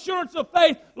full assurance of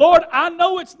faith, Lord, I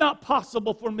know it's not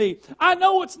possible for me. I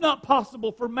know it's not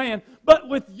possible for man, but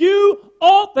with you,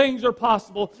 all things are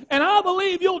possible. And I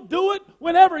believe you'll do it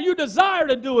whenever you desire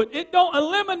to do it. It don't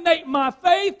eliminate my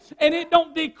faith, and it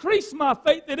don't decrease my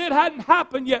faith that it hadn't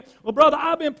happened yet. Well, brother,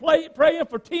 I've been praying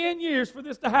for 10 years for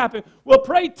this to happen. Well,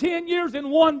 pray 10 years in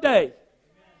one day.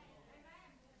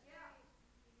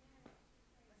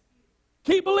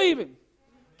 Keep believing.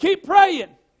 Keep praying.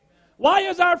 Why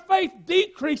is our faith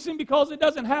decreasing? Because it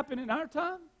doesn't happen in our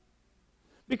time?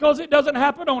 Because it doesn't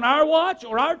happen on our watch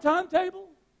or our timetable?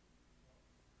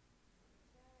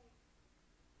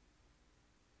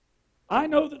 I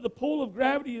know that the pull of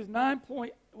gravity is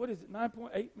 9.8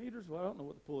 meters? Well, I don't know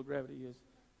what the pull of gravity is.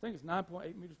 I think it's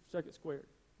 9.8 meters per second squared.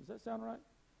 Does that sound right?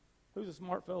 Who's a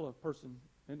smart fellow, person,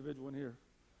 individual in here?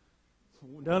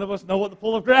 None of us know what the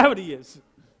pull of gravity is.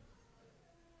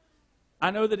 I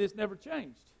know that it's never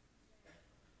changed.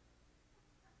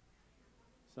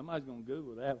 Somebody's going to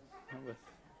Google that.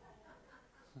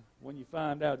 When you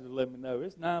find out, just let me know.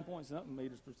 It's 9-point-something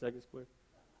meters per second squared.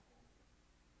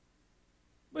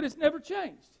 But it's never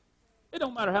changed. It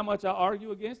don't matter how much I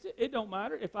argue against it. It don't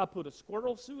matter if I put a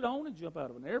squirrel suit on and jump out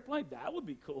of an airplane. That would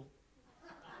be cool.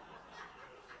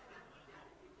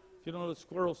 If you don't know what a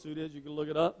squirrel suit is, you can look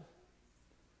it up.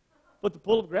 But the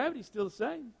pull of gravity is still the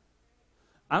same.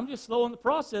 I'm just slow in the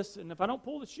process, and if I don't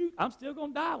pull the chute, I'm still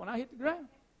going to die when I hit the ground.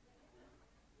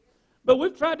 But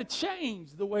we've tried to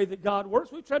change the way that God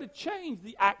works. We've tried to change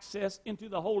the access into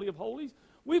the Holy of Holies.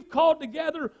 We've called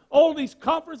together all these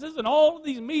conferences and all of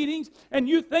these meetings, and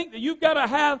you think that you've got to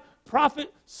have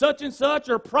prophet such and such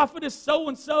or prophetess so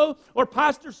and so or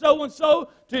pastor so and so.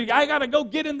 I got to go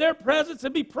get in their presence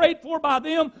and be prayed for by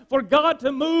them for God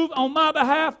to move on my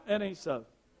behalf. That ain't so.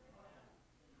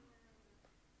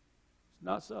 It's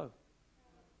not so.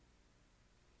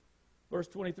 Verse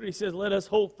 23 says, "Let us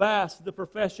hold fast the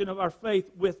profession of our faith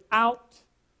without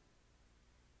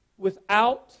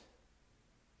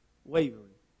wavering."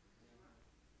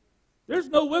 There's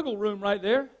no wiggle room right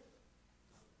there.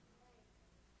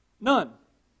 None.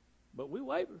 But we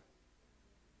waver.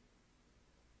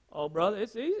 Oh, brother,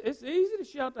 it's easy to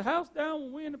shout the house down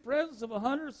when we're in the presence of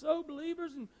 100 or so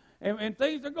believers and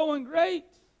things are going great.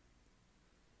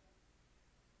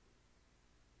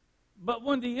 But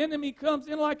when the enemy comes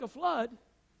in like a flood,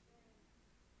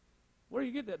 where do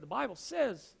you get that? The Bible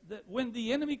says that when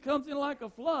the enemy comes in like a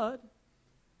flood,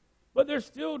 but there's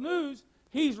still news,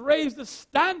 he's raised a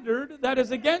standard that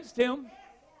is against him.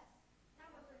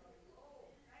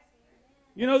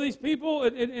 You know, these people,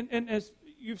 and as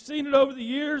you've seen it over the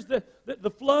years,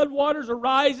 the flood waters are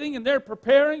rising, and they're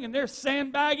preparing, and they're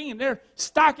sandbagging, and they're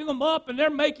stacking them up, and they're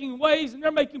making ways, and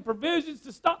they're making provisions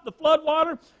to stop the flood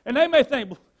water. And they may think,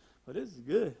 well, this is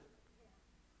good.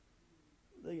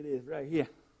 Look at this right here.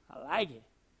 I like it.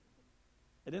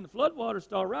 And then the flood waters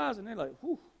start rising, they're like,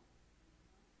 whew.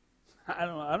 I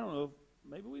don't know.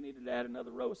 Maybe we need to add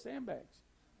another row of sandbags.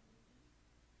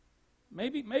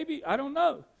 Maybe, I don't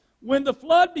know. When the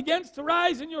flood begins to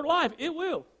rise in your life, it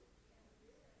will.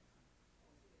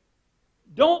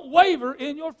 Don't waver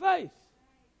in your faith.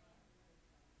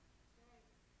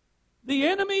 The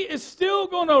enemy is still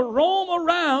going to roam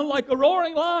around like a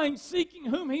roaring lion seeking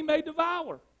whom he may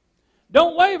devour.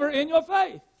 Don't waver in your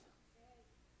faith.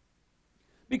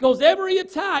 Because every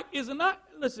attack is not,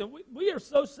 listen, we are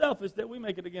so selfish that we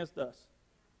make it against us.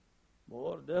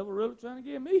 Boy, the devil really trying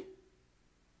to get me?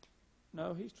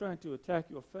 No, he's trying to attack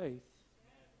your faith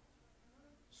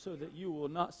so that you will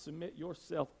not submit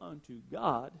yourself unto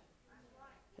God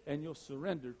and you'll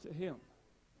surrender to Him.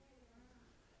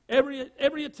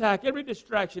 Every attack, every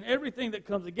distraction, everything that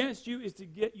comes against you is to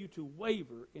get you to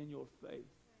waver in your faith.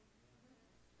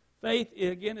 Faith,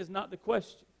 again, is not the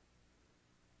question.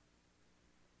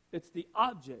 It's the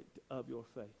object of your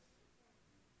faith.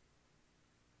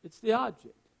 It's the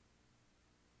object.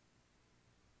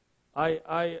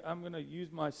 I'm going to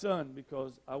use my son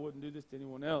because I wouldn't do this to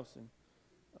anyone else. And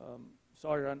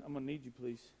sorry, I'm going to need you,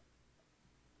 please.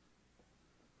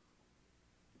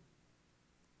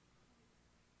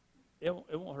 It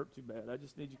won't hurt too bad. I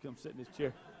just need you to come sit in this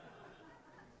chair.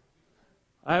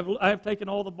 I have taken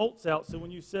all the bolts out, so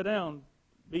when you sit down,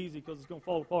 be easy because it's going to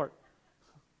fall apart.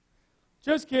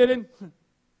 Just kidding.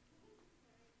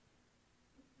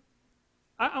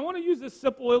 I want to use this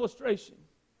simple illustration.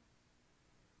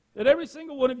 That every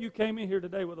single one of you came in here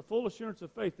today with a full assurance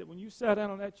of faith that when you sat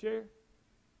down on that chair,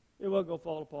 it wasn't going to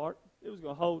fall apart. It was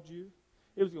going to hold you.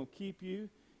 It was going to keep you.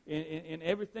 And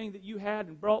everything that you had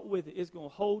and brought with it is going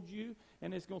to hold you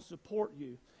and it's going to support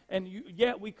you. And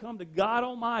yet we come to God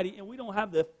Almighty and we don't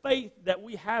have the faith that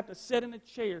we have to sit in a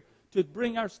chair to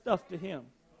bring our stuff to Him.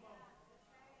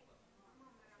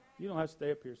 You don't have to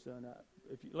stay up here, son,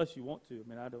 unless you want to. I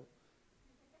mean, I don't.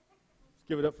 Let's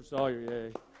give it up for Sawyer,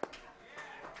 yay.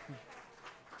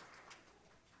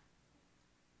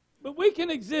 But we can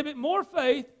exhibit more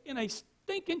faith in a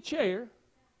stinking chair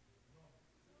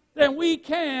than we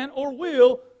can or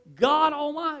will God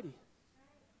Almighty.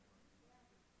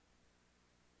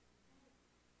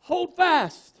 Hold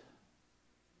fast.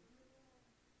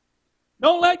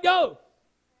 Don't let go.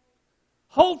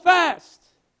 Hold fast.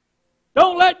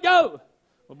 Don't let go.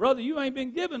 Well, brother, you ain't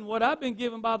been given what I've been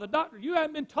given by the doctor. You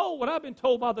haven't been told what I've been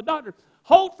told by the doctor.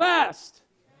 Hold fast.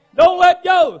 Don't let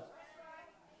go.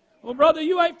 Well, brother,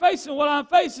 you ain't facing what I'm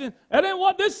facing. That ain't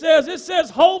what this says. It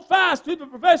says, hold fast to the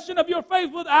profession of your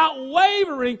faith without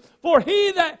wavering, for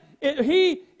he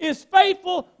is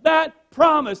faithful that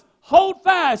promised. Hold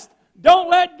fast. Don't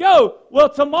let go. Well,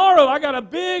 tomorrow I got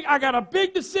a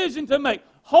big decision to make.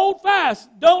 Hold fast.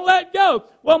 Don't let go.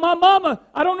 Well, my mama,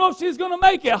 I don't know if she's going to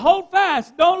make it. Hold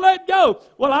fast. Don't let go.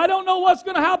 Well, I don't know what's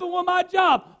going to happen with my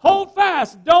job. Hold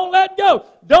fast. Don't let go.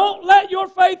 Don't let your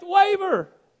faith waver.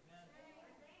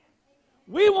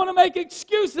 We want to make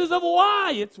excuses of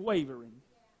why it's wavering.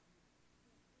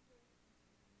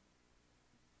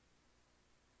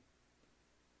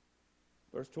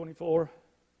 Verse 24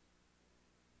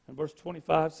 and verse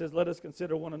 25 says, let us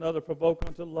consider one another, provoke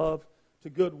unto love, to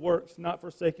good works, not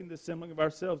forsaking the assembling of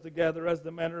ourselves together as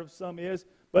the manner of some is,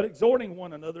 but exhorting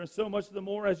one another, and so much the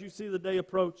more as you see the day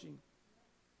approaching.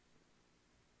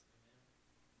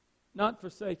 Not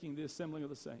forsaking the assembling of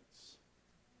the saints.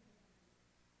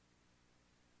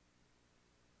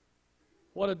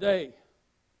 What a day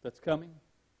that's coming.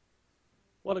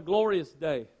 What a glorious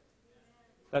day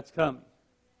that's coming.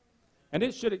 And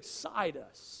it should excite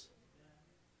us.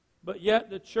 But yet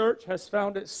the church has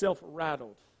found itself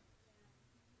rattled,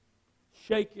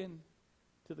 shaken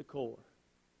to the core.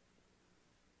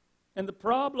 And the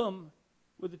problem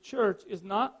with the church is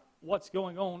not what's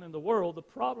going on in the world. The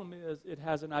problem is it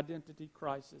has an identity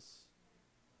crisis.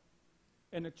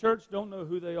 And the church don't know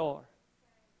who they are.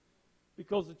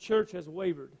 Because the church has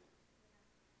wavered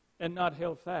and not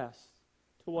held fast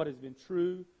to what has been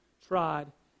true, tried,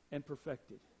 and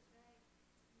perfected.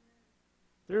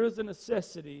 There is a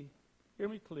necessity, hear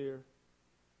me clear,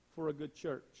 for a good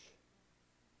church.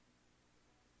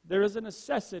 There is a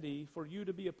necessity for you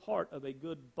to be a part of a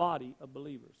good body of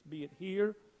believers. Be it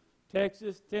here,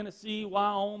 Texas, Tennessee,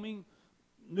 Wyoming,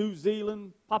 New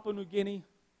Zealand, Papua New Guinea.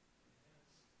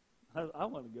 I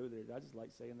want to go there. I just like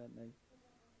saying that name.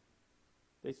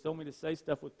 They told me to say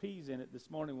stuff with P's in it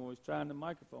this morning when I was trying the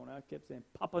microphone. I kept saying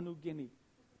Papua New Guinea.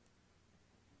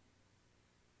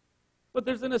 But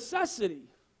there's a necessity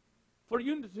for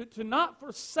you to not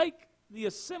forsake the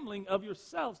assembling of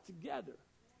yourselves together.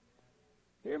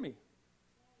 Hear me.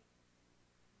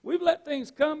 We've let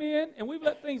things come in and we've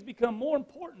let things become more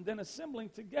important than assembling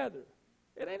together.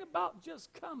 It ain't about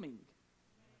just coming.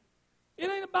 It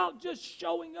ain't about just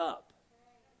showing up.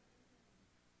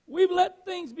 We've let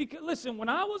things be. Listen, when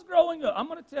I was growing up, I'm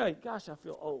going to tell you, gosh, I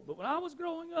feel old, but when I was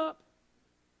growing up,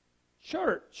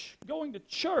 going to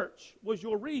church was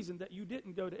your reason that you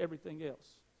didn't go to everything else.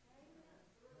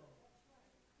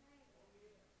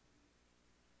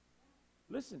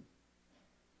 Listen,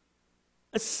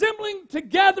 assembling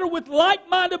together with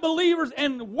like-minded believers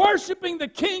and worshiping the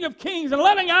King of Kings and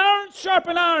letting iron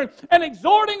sharpen iron and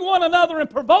exhorting one another and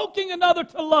provoking another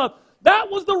to love.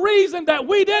 That was the reason that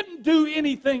we didn't do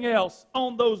anything else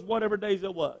on those whatever days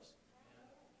it was.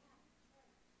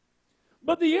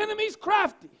 But the enemy's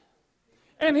crafty.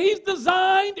 And he's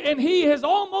designed and he has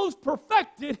almost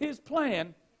perfected his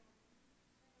plan.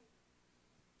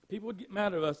 People would get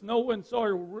mad at us. Noah and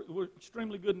Sawyer were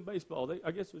extremely good in baseball.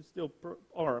 I guess we still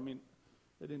are. I mean,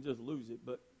 they didn't just lose it.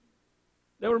 But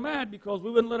they were mad because we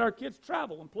wouldn't let our kids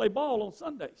travel and play ball on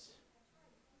Sundays.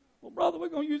 Well, brother, we're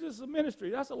going to use this as a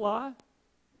ministry. That's a lie.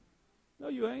 No,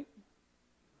 you ain't.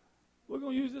 We're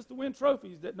going to use this to win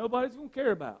trophies that nobody's going to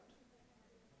care about.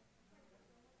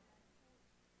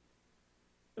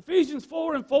 Ephesians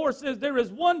 4:4 says, there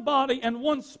is one body and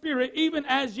one spirit, even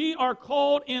as ye are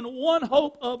called in one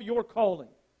hope of your calling.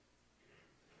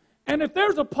 And if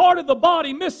there's a part of the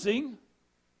body missing,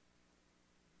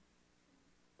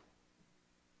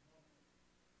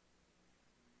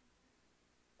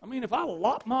 I mean, if I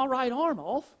lopped my right arm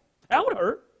off, that would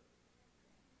hurt.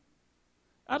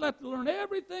 I'd have to learn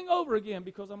everything over again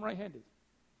because I'm right-handed.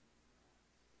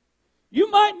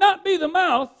 You might not be the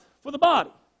mouth for the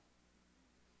body.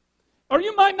 Or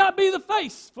you might not be the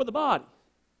face for the body.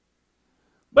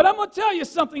 But I'm going to tell you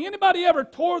something. Anybody ever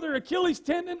tore their Achilles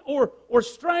tendon or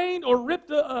strained or ripped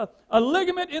a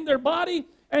ligament in their body?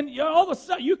 And all of a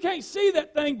sudden, you can't see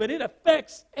that thing, but it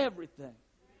affects everything.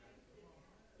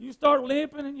 You start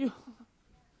limping and you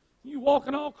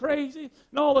walking all crazy.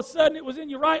 And all of a sudden, it was in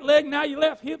your right leg. Now your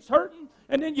left hip's hurting.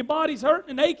 And then your body's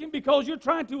hurting and aching because you're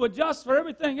trying to adjust for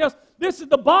everything else. This is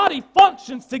the body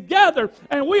functions together.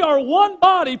 And we are one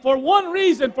body for one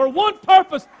reason, for one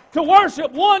purpose, to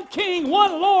worship one King,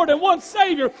 one Lord, and one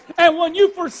Savior. And when you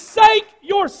forsake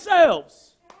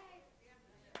yourselves,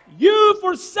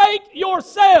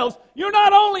 you're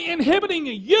not only inhibiting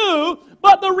you,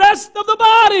 but the rest of the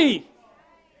body.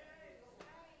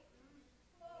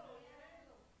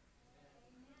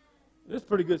 This is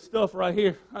pretty good stuff right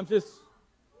here.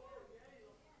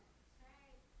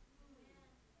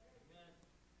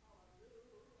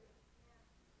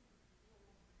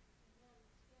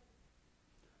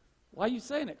 Why are you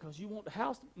saying it? Because you want the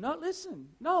house to... No, listen.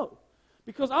 No.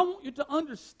 Because I want you to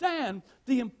understand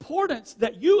the importance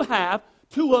that you have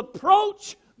to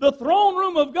approach the throne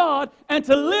room of God and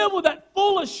to live with that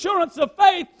full assurance of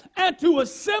faith and to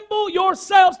assemble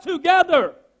yourselves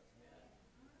together.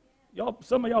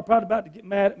 Some of y'all probably about to get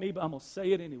mad at me, but I'm going to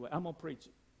say it anyway. I'm going to preach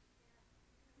it.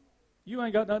 You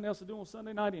ain't got nothing else to do on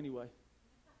Sunday night anyway.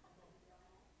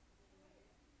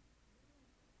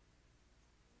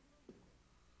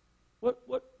 What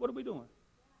are we doing?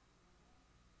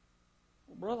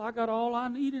 Well, brother, I got all I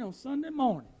needed on Sunday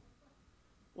morning.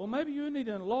 Well, maybe you need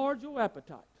to enlarge your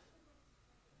appetite.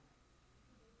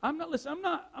 I'm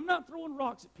not throwing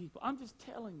rocks at people. I'm just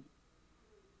telling you.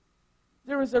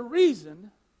 There is a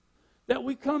reason that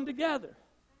we come together.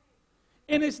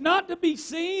 And it's not to be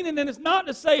seen, and then it's not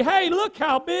to say, hey, look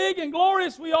how big and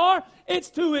glorious we are. It's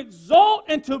to exalt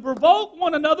and to provoke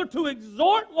one another, to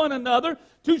exhort one another,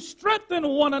 to strengthen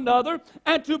one another,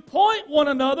 and to point one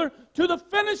another to the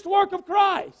finished work of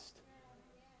Christ.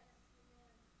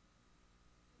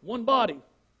 One body.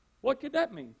 What could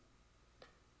that mean?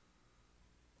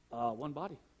 One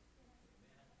body.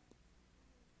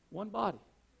 One body.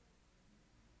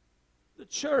 The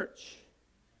church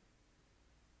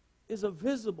is a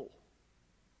visible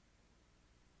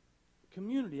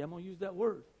community. I'm going to use that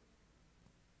word.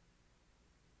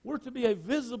 We're to be a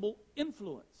visible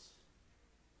influence.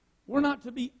 We're not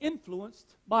to be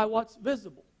influenced by what's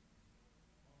visible.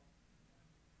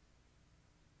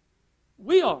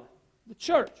 We are the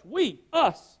church. We,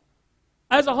 us,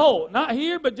 as a whole. Not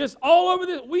here, but just all over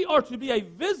this. We are to be a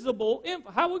visible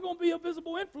influence. How are we going to be a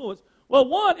visible influence? Well,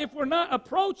 one, if we're not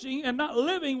approaching and not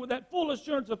living with that full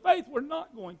assurance of faith, we're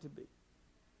not going to be.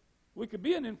 We could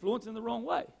be an influence in the wrong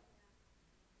way.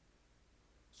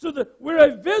 So we're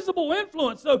a visible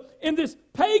influence. So in this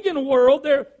pagan world,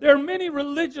 there are many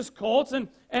religious cults,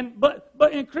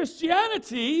 but in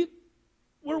Christianity,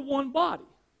 we're one body.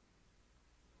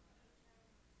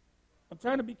 I'm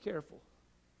trying to be careful.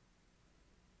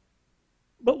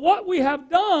 But what we have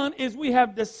done is we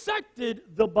have dissected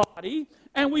the body,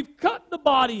 and we've cut the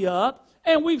body up,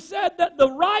 and we've said that the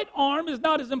right arm is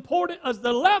not as important as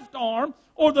the left arm,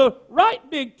 or the right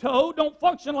big toe don't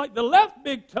function like the left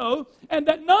big toe, and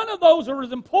that none of those are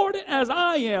as important as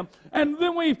I am. And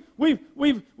then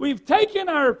we've taken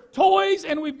our toys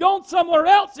and we've gone somewhere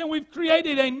else, and we've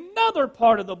created another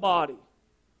part of the body.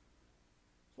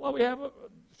 That's why we have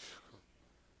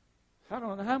I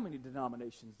don't know how many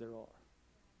denominations there are.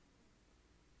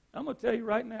 I'm going to tell you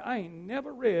right now, I ain't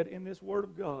never read in this Word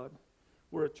of God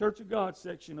where a Church of God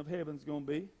section of heaven's going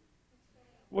to be,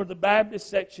 where the Baptist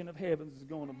section of heaven's is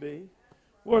going to be,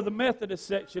 where the Methodist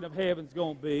section of heaven's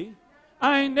going to be.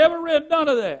 I ain't never read none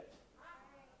of that.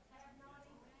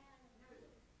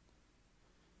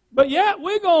 But yet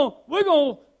we're going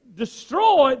to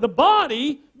destroy the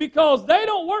body because they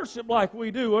don't worship like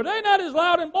we do, or they're not as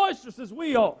loud and boisterous as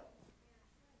we are.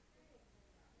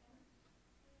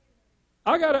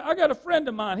 I got a friend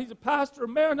of mine. He's a pastor of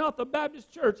Maranatha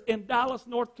Baptist Church in Dallas,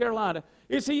 North Carolina.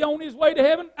 Is he on his way to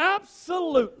heaven?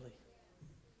 Absolutely.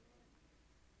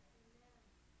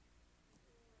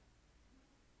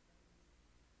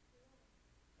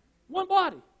 One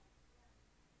body.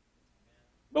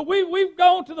 But we've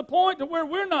gone to the point to where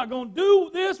we're not going to do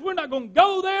this. We're not going to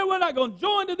go there. We're not going to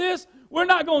join to this. We're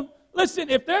not going to... Listen,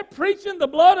 if they're preaching the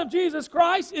blood of Jesus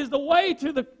Christ is the way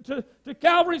to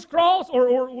Calvary's cross,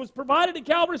 or was provided at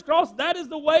Calvary's cross, that is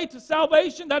the way to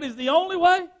salvation, that is the only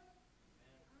way,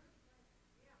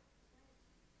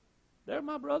 they're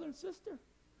my brother and sister.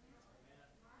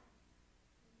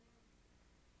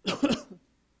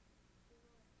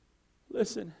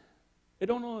 Listen, it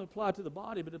don't only apply to the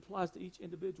body, but it applies to each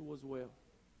individual as well.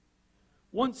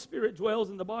 One Spirit dwells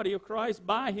in the body of Christ.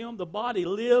 By Him the body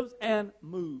lives and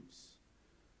moves.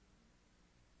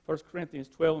 1 Corinthians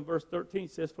 12 and verse 13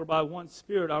 says, "For by one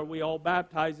Spirit are we all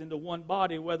baptized into one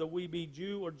body, whether we be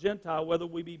Jew or Gentile, whether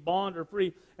we be bond or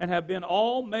free, and have been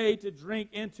all made to drink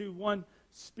into one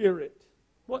Spirit."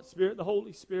 What Spirit? The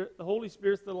Holy Spirit. The Holy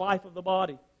Spirit's the life of the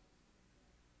body.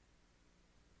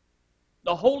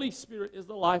 The Holy Spirit is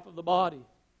the life of the body.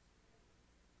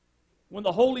 When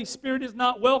the Holy Spirit is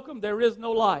not welcome, there is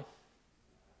no life.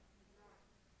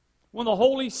 When the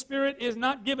Holy Spirit is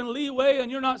not given leeway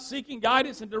and you're not seeking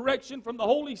guidance and direction from the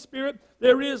Holy Spirit,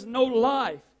 there is no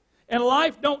life. And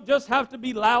life don't just have to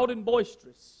be loud and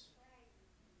boisterous.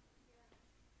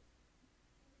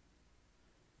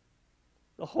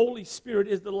 The Holy Spirit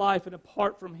is the life, and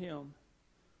apart from Him,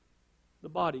 the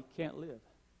body can't live.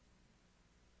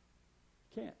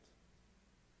 Can't.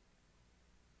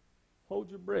 Hold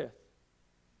your breath.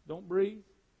 Don't breathe,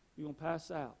 you're going to pass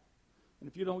out. And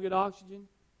if you don't get oxygen,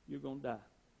 you're going to die.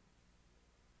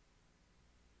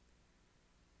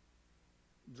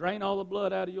 Drain all the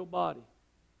blood out of your body,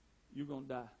 you're going to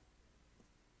die.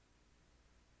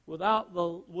 Without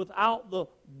the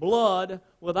blood,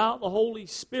 without the Holy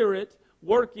Spirit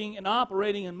working and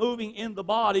operating and moving in the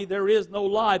body, there is no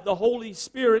life. The Holy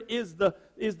Spirit is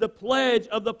the pledge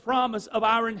of the promise of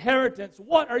our inheritance.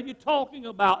 What are you talking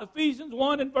about? Ephesians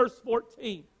 1 and verse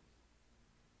 14.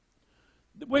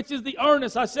 Which is the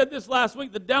earnest, I said this last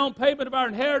week, the down payment of our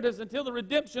inheritance until the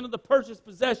redemption of the purchased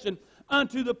possession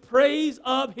unto the praise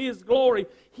of His glory.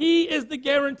 He is the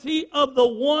guarantee of the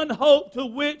one hope to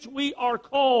which we are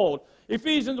called.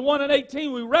 Ephesians 1 and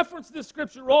 18, we reference this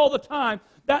scripture all the time,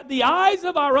 that the eyes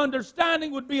of our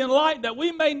understanding would be enlightened, that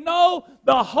we may know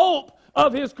the hope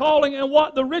of His calling and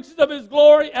what the riches of His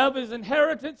glory, of His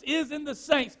inheritance is in the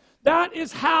saints. That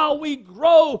is how we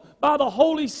grow, by the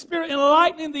Holy Spirit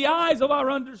enlightening the eyes of our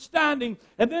understanding.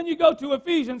 And then you go to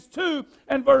Ephesians 2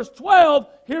 and verse 12.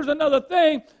 Here's another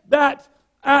thing, that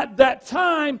at that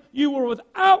time you were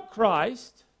without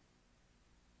Christ.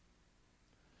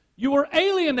 You were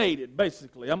alienated,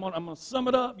 basically. I'm going to sum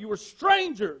it up. You were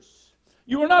strangers.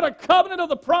 You were not a covenant of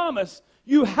the promise.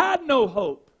 You had no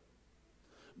hope.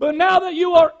 But now that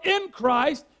you are in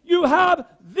Christ, you have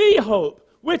the hope,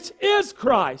 which is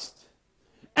Christ.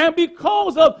 And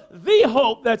because of the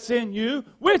hope that's in you,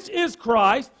 which is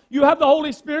Christ, you have the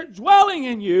Holy Spirit dwelling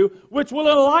in you, which will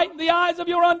enlighten the eyes of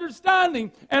your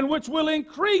understanding, and which will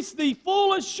increase the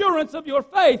full assurance of your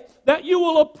faith, that you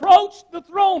will approach the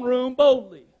throne room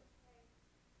boldly.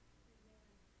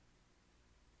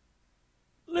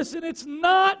 Listen, it's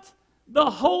not the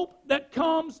hope that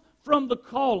comes from the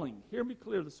calling. Hear me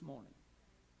clear this morning.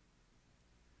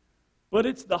 But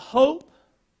it's the hope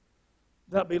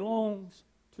that belongs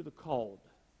to the called.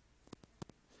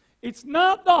 It's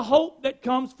not the hope that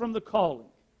comes from the calling.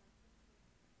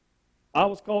 I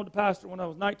was called to pastor when I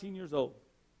was 19 years old.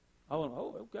 I went,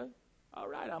 oh, okay. All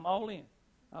right, I'm all in.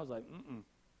 I was like,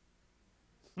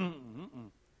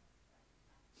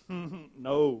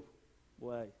 no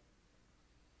way.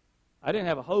 I didn't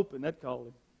have a hope in that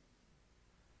calling.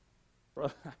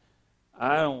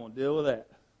 I don't want to deal with that.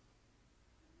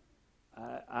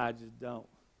 I just don't.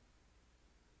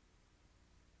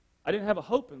 I didn't have a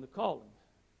hope in the calling.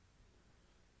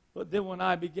 But then when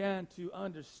I began to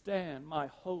understand my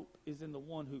hope is in the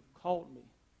one who called me,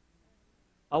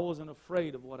 I wasn't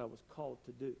afraid of what I was called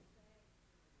to do.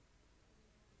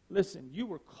 Listen, you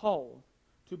were called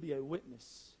to be a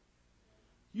witness.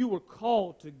 You were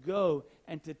called to go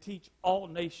and to teach all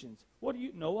nations. What do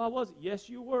you know? I wasn't. Yes,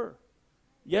 you were.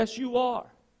 Yes, you are.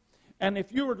 And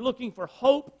if you were looking for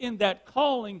hope in that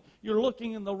calling, you're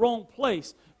looking in the wrong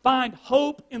place. Find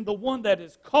hope in the one that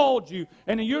has called you.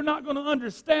 And you're not going to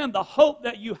understand the hope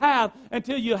that you have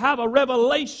until you have a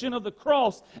revelation of the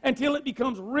cross, until it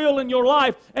becomes real in your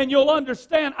life. And you'll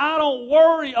understand, I don't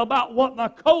worry about what my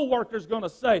co-worker's going to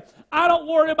say. I don't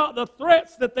worry about the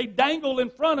threats that they dangle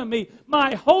in front of me.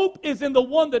 My hope is in the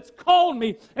one that's called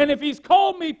me. And if He's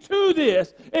called me to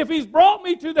this, if He's brought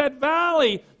me to that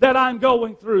valley that I'm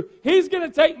going through, He's going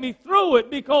to take me through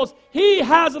it because He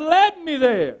has led me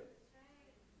there.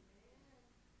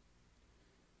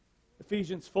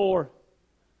 Ephesians 4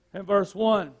 and verse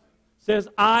 1 says,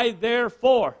 I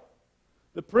therefore,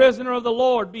 the prisoner of the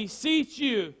Lord, beseech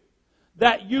you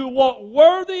that you walk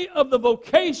worthy of the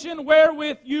vocation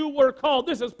wherewith you were called.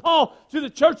 This is Paul to the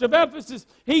church of Ephesus.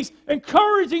 He's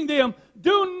encouraging them,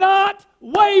 do not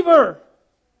waver.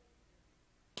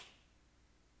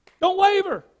 Don't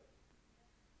waver.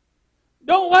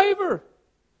 Don't waver.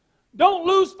 Don't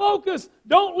lose focus.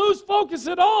 Don't lose focus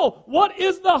at all. What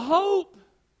is the hope?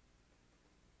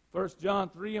 1 John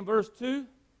 3 and verse 2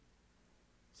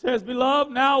 says,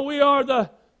 Beloved, now we are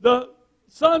the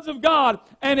sons of God,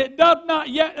 and it doth not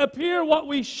yet appear what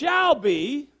we shall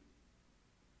be.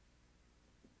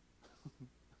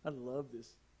 I love this.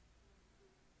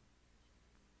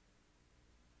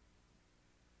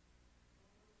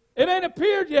 It ain't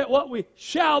appeared yet what we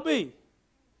shall be.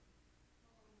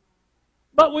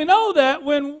 But we know that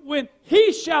when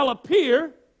He shall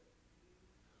appear,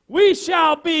 we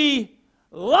shall be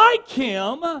like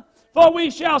Him, for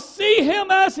we shall see Him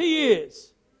as He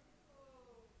is.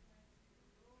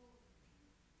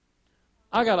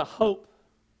 I got a hope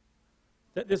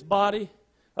that this body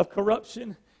of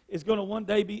corruption is going to one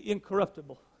day be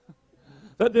incorruptible.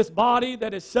 That this body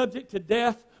that is subject to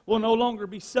death will no longer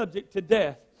be subject to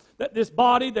death. That this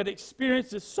body that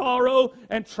experiences sorrow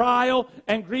and trial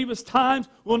and grievous times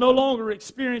will no longer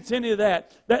experience any of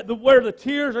that. That where the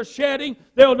tears are shedding,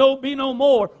 there will be no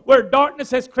more. Where darkness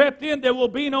has crept in, there will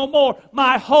be no more.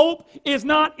 My hope is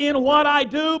not in what I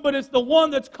do, but it's the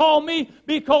one that's called me,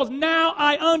 because now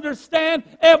I understand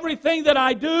everything that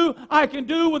I do, I can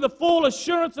do with the full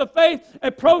assurance of faith,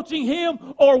 approaching Him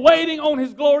or waiting on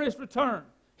His glorious return.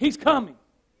 He's coming.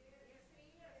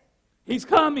 He's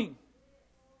coming.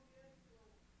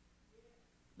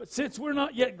 But since we're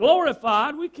not yet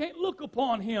glorified, we can't look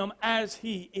upon Him as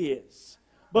He is.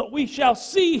 But we shall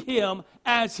see Him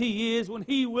as He is when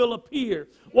He will appear.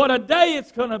 What a day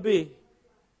it's going to be.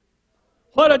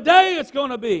 What a day it's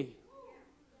going to be.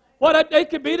 What a day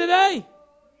could be today.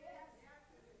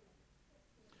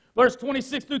 Verse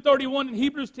 26 through 31 in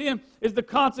Hebrews 10 is the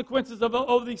consequences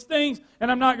of these things.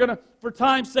 And I'm not going to, for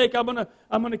time's sake, I'm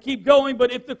going to keep going.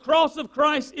 But if the cross of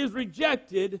Christ is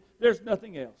rejected, there's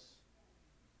nothing else.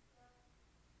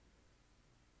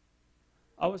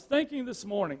 I was thinking this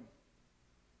morning,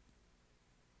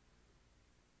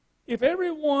 if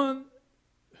everyone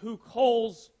who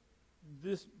calls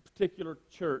this particular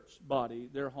church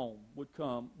body their home would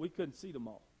come, we couldn't seat them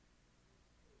all.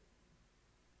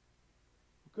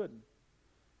 We couldn't.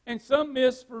 And some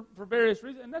miss for various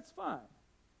reasons, and that's fine.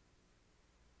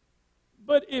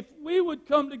 But if we would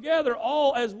come together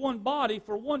all as one body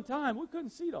for one time, we couldn't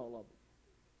seat all of them.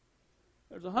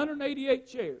 There's 188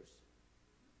 chairs.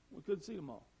 We couldn't see them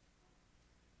all.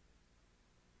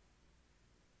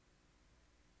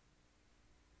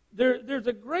 There's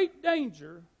a great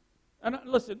danger, and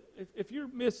listen, if you're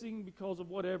missing because of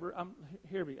whatever,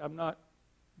 hear me,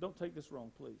 don't take this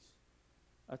wrong, please.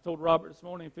 I told Robert this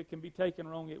morning, if it can be taken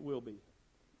wrong, it will be.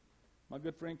 My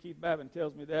good friend Keith Babin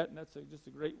tells me that, and that's just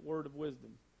a great word of wisdom.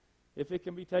 If it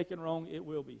can be taken wrong, it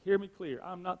will be. Hear me clear.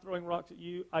 I'm not throwing rocks at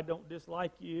you. I don't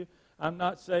dislike you. I'm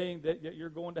not saying that you're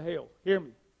going to hell. Hear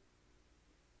me.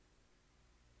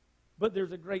 But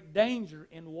there's a great danger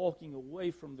in walking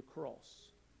away from the cross.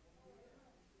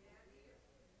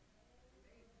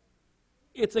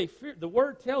 The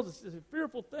Word tells us it's a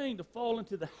fearful thing to fall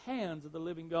into the hands of the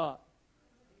living God.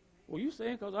 Well, you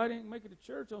saying because I didn't make it to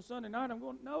church on Sunday night, I'm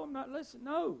going, no, I'm not. Listen,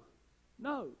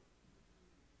 no.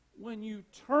 When you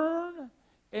turn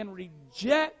and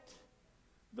reject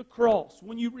the cross,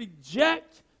 when you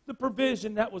reject the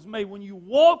provision that was made, when you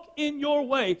walk in your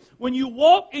way, when you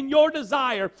walk in your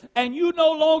desire, and you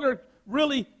no longer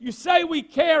really, you say we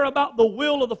care about the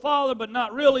will of the Father, but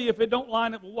not really if it don't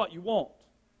line up with what you want.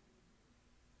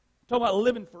 I'm talking about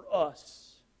living for us.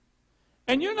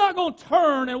 And you're not going to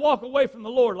turn and walk away from the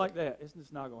Lord like that.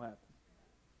 It's not going to happen.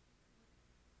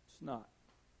 It's not.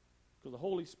 Because the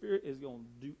Holy Spirit is going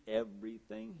to do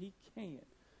everything He can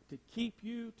to keep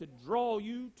you, to draw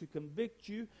you, to convict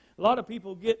you. A lot of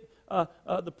people get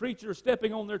the preacher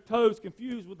stepping on their toes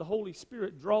confused with the Holy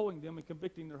Spirit drawing them and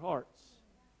convicting their hearts.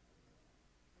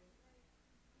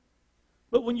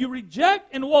 But when you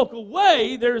reject and walk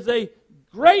away, there's a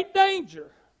great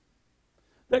danger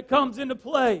that comes into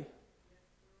play.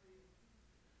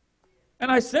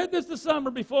 And I said this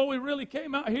summer before we really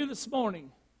came out here this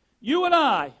morning. You and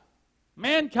I,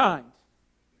 mankind,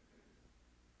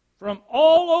 from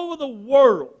all over the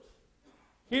world,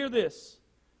 hear this,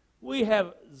 we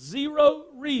have zero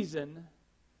reason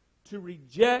to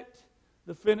reject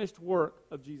the finished work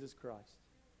of Jesus Christ.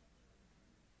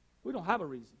 We don't have a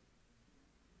reason.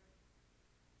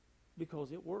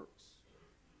 Because it works.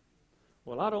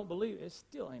 Well, I don't believe it. It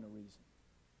still ain't a reason.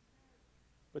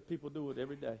 But people do it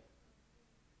every day.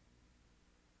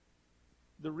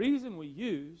 The reason we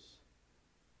use,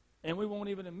 and we won't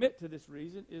even admit to this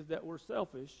reason, is that we're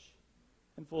selfish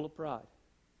and full of pride.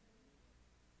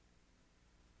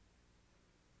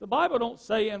 The Bible don't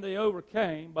say, and they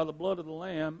overcame by the blood of the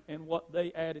Lamb and what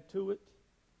they added to it.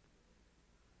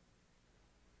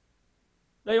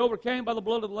 They overcame by the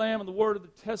blood of the Lamb and the word of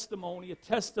the testimony. A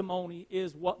testimony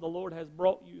is what the Lord has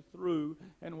brought you through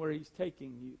and where He's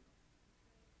taking you.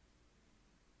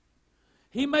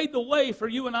 He made the way for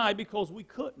you and I because we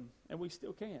couldn't, and we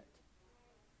still can't.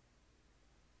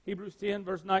 Hebrews 10,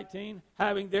 verse 19,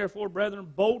 having therefore,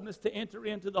 brethren, boldness to enter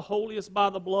into the holiest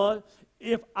by the blood.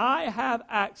 If I have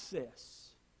access,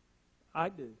 I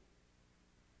do.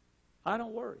 I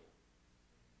don't worry.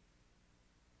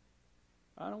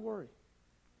 I don't worry.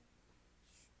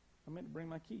 I meant to bring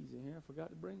my keys in here. I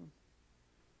forgot to bring them.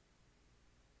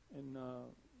 And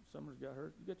Summer's got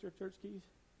hers. You got your church keys?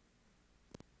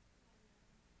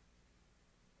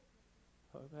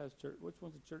 Hope has church. Which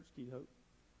one's the church key, Hope?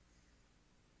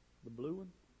 The blue one?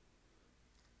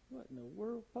 What in the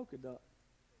world? Polka dot.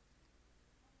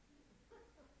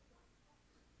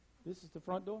 This is the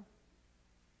front door?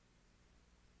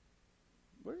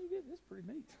 Where do you get this? Pretty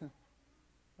neat.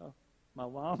 Oh, my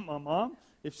mom.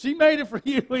 If she made it for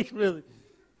you, we really,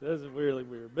 this is really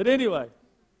weird. But anyway,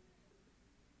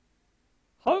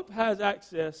 Hope has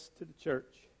access to the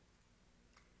church.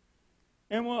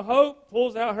 And when Hope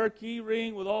pulls out her key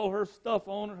ring with all her stuff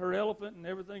on it, her elephant and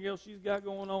everything else she's got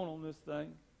going on this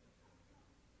thing,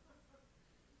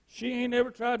 she ain't never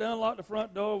tried to unlock the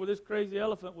front door with this crazy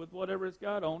elephant with whatever it's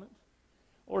got on it.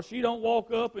 Or she don't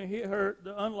walk up and hit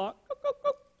the unlock.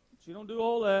 She don't do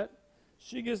all that.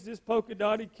 She gets this polka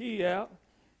dotted key out,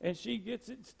 and she gets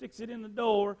it and sticks it in the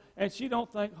door, and she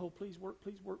don't think, oh, please work,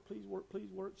 please work, please work,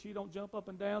 please work. She don't jump up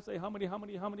and down, say, how many.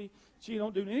 She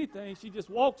don't do anything. She just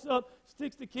walks up,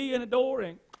 sticks the key in the door,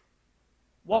 and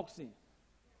walks in.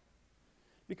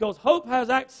 Because Hope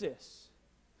has access.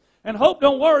 And Hope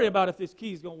don't worry about if this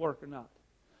key's going to work or not.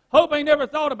 Hope ain't never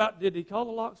thought about, did he call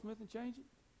the locksmith and change it?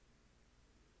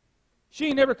 She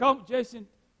ain't never called, Jason,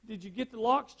 did you get the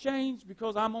locks changed?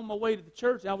 Because I'm on my way to the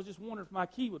church, and I was just wondering if my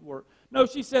key would work. No,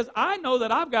 she says, I know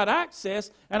that I've got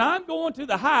access, and I'm going to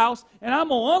the house, and I'm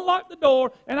going to unlock the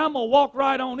door, and I'm going to walk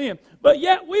right on in. But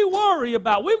yet we worry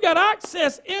about, we've got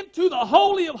access into the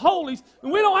Holy of Holies,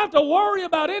 and we don't have to worry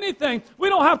about anything. We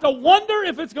don't have to wonder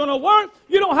if it's going to work.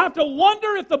 You don't have to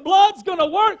wonder if the blood's going to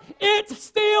work. It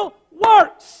still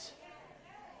works.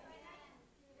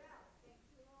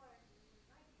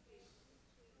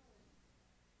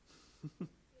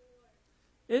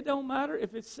 It don't matter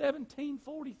if it's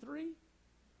 1743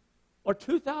 or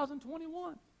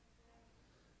 2021.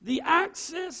 The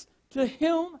access to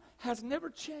Him has never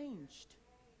changed.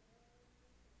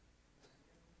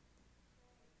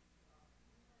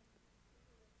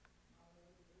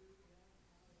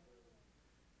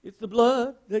 It's the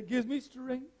blood that gives me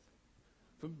strength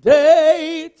from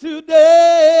day to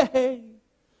day.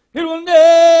 It will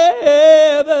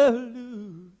never lose.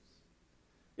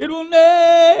 It will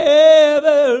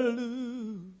never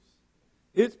lose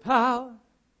its power,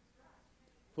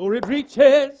 for it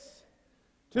reaches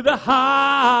to the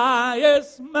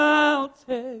highest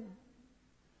mountain,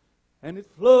 and it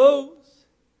flows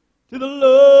to the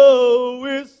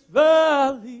lowest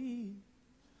valley.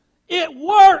 It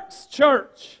works,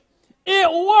 church. It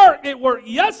worked. It worked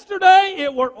yesterday.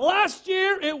 It worked last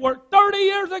year. It worked 30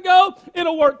 years ago.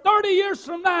 It'll work 30 years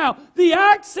from now. The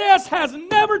access has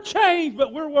never changed,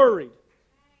 but we're worried.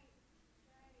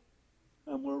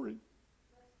 I'm worried.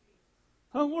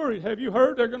 I'm worried. Have you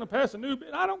heard they're going to pass a new bill?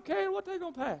 I don't care what they're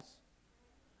going to pass.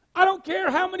 I don't care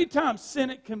how many times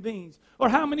Senate convenes or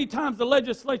how many times the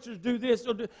legislatures do this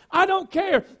or do. I don't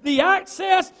care. The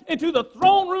access into the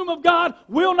throne room of God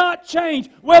will not change.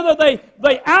 Whether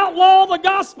they outlaw the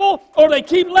gospel or they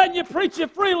keep letting you preach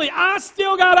it freely, I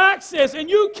still got access, and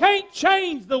you can't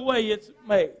change the way it's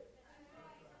made.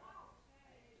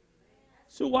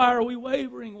 So why are we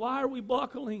wavering? Why are we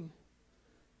buckling?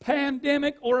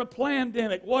 Pandemic or a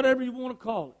plandemic, whatever you want to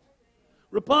call it.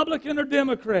 Republican or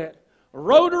Democrat.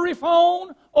 Rotary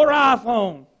phone or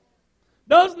iPhone.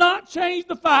 Does not change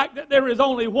the fact that there is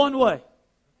only one way.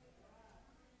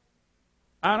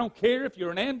 I don't care if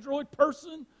you're an Android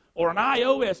person or an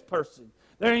iOS person.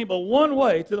 There ain't but one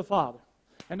way to the Father,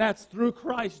 and that's through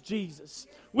Christ Jesus.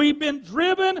 We've been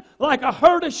driven like a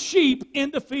herd of sheep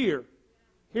into fear.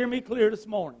 Hear me clear this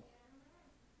morning.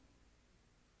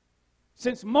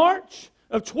 Since March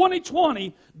of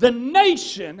 2020, the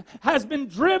nation has been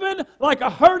driven like a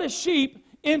herd of sheep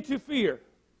into fear.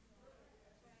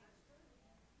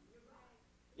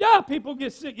 Yeah, people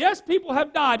get sick. Yes, people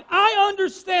have died. I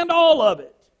understand all of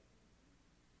it.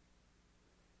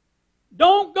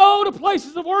 Don't go to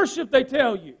places of worship, they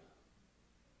tell you.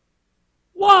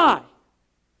 Why?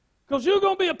 Because you're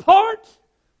going to be a part,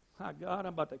 my God,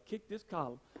 I'm about to kick this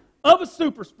column, of a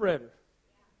super spreader.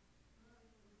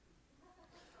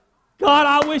 God,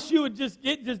 I wish you would just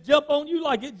jump on you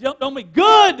like it jumped on me.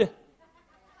 Good!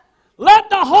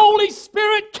 Let the Holy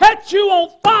Spirit catch you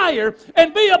on fire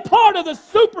and be a part of the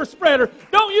super spreader.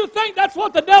 Don't you think that's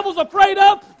what the devil's afraid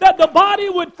of? That the body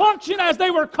would function as they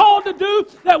were called to do?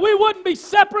 That we wouldn't be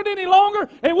separate any longer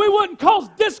and we wouldn't cause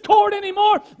discord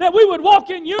anymore? That we would walk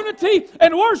in unity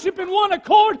and worship in one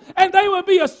accord, and they would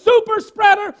be a super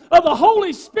spreader of the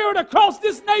Holy Spirit across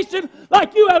this nation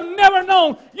like you have never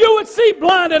known. You would see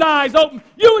blinded eyes open.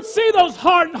 You would see those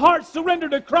hardened hearts surrender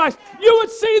to Christ. You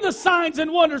would see the signs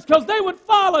and wonders because they would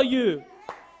follow you.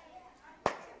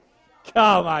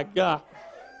 Oh my God.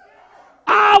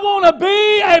 I want to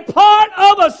be a part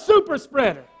of a super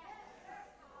spreader.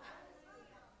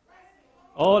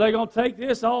 Oh, they're going to take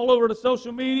this all over to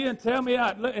social media and tell me,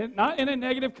 not in a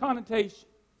negative connotation.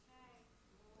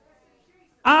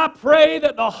 I pray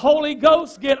that the Holy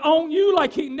Ghost get on you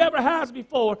like He never has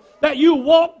before. That you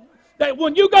walk, that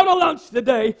when you go to lunch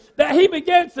today, that He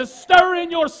begins to stir in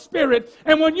your spirit.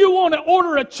 And when you want to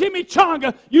order a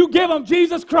chimichanga, you give them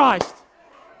Jesus Christ.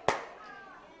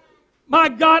 My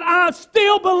God, I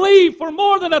still believe for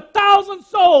more than 1,000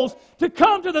 souls to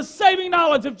come to the saving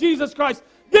knowledge of Jesus Christ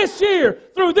this year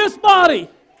through this body.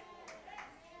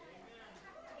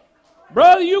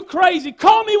 Brother, you crazy.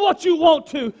 Call me what you want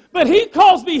to, but He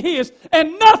calls me His,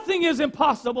 and nothing is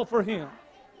impossible for Him.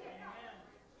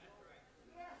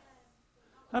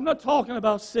 I'm not talking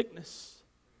about sickness.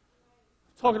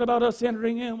 I'm talking about us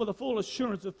entering in with a full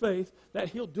assurance of faith that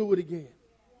He'll do it again.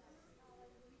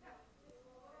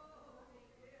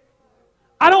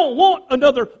 I don't want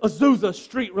another Azusa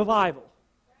Street revival.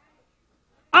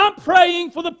 I'm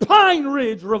praying for the Pine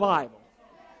Ridge revival.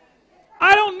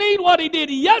 I don't need what He did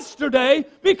yesterday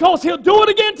because He'll do it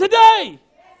again today.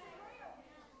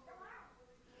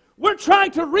 We're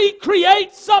trying to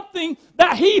recreate something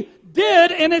that He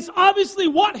did, and it's obviously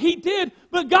what He did,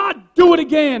 but God, do it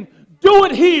again. Do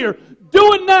it here.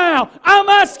 Do it now. I'm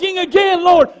asking again,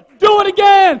 Lord, do it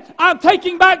again. I'm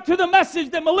taking back to the message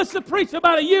that Melissa preached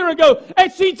about a year ago,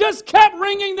 and she just kept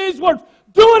ringing these words.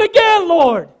 Do it again,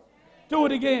 Lord. Do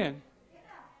it again.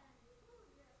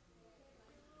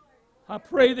 I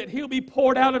pray that He'll be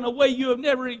poured out in a way you have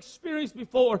never experienced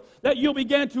before, that you'll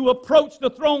begin to approach the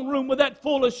throne room with that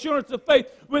full assurance of faith,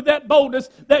 with that boldness,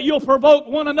 that you'll provoke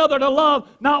one another to love,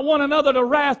 not one another to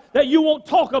wrath, that you won't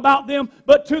talk about them,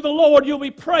 but to the Lord you'll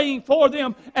be praying for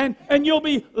them, and you'll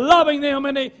be loving them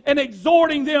and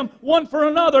exhorting them one for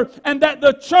another, and that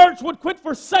the church would quit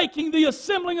forsaking the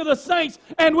assembling of the saints,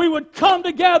 and we would come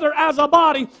together as a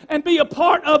body and be a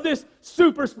part of this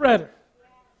super spreader.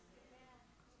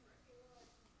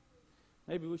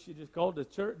 Maybe we should just call the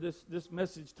church this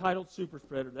message titled Super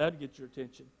Spreader. That'd get your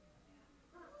attention.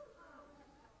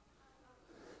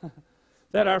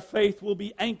 That our faith will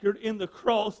be anchored in the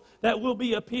cross, that we'll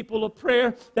be a people of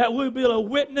prayer, that we'll be a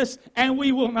witness and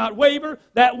we will not waver,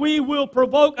 that we will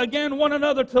provoke again one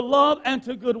another to love and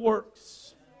to good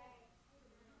works.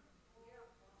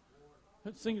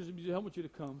 Singers, I want you to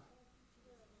come.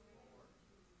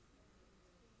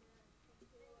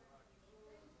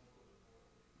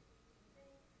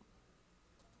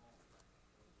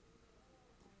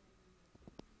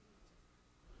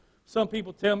 Some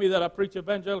people tell me that I preach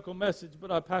evangelical message,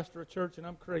 but I pastor a church and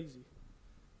I'm crazy.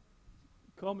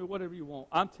 Call me whatever you want.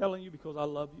 I'm telling you because I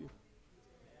love you.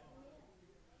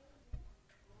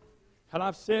 And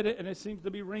I've said it, and it seems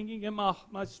to be ringing in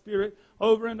my spirit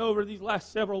over and over these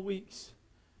last several weeks.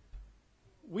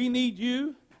 We need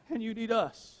you, and you need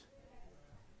us.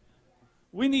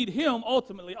 We need Him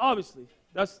ultimately, obviously.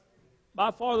 That's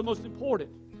by far the most important.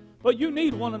 But you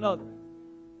need one another.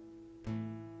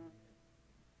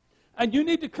 And you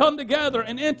need to come together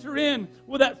and enter in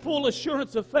with that full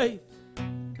assurance of faith.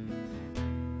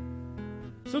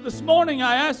 So this morning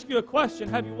I ask you a question.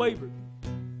 Have you wavered?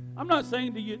 I'm not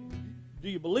saying do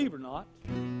you believe or not?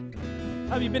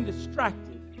 Have you been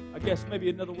distracted? I guess maybe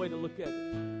another way to look at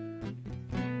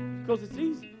it. Because it's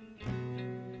easy.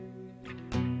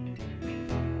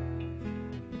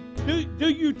 Do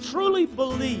you truly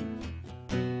believe?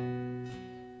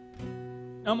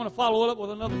 Now I'm going to follow it up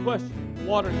with another question.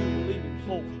 What are you believing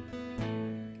for?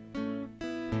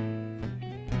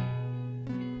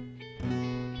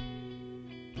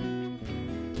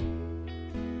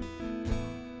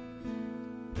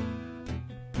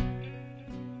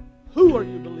 Who are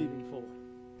you believing for?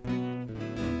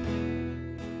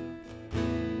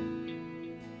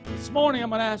 This morning I'm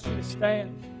going to ask you to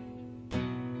stand.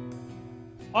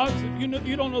 Honestly, if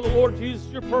you don't know the Lord Jesus,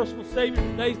 your personal Savior,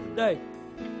 today's the day.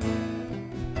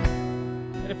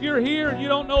 And if you're here and you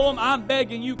don't know Him, I'm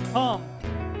begging you, come.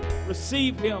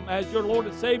 Receive Him as your Lord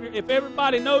and Savior. If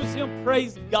everybody knows Him,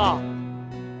 praise God.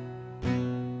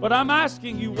 But I'm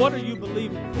asking you, what are you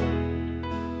believing for?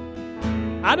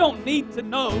 I don't need to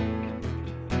know.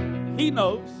 He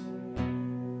knows.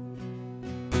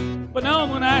 But now I'm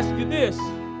going to ask you this.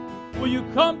 Will you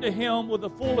come to Him with a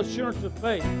full assurance of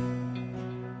faith?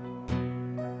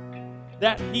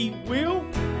 That He will,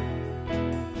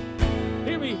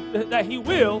 hear me, that He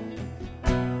will,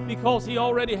 because He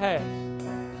already has.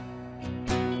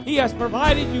 He has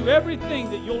provided you everything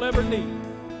that you'll ever need.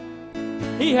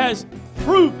 He has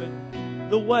proven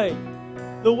the way.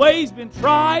 The way's been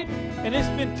tried, and it's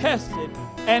been tested,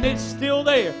 and it's still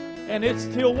there, and it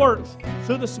still works.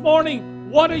 So this morning,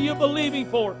 what are you believing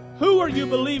for? Who are you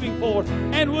believing for?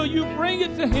 And will you bring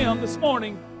it to Him this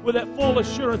morning with that full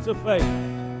assurance of faith?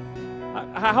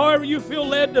 However you feel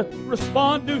led to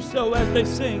respond, do so as they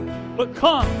sing. But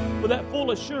come with that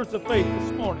full assurance of faith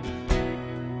this morning.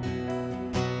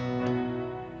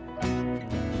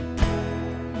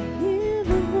 Hear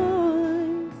the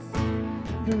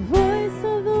voice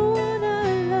of the one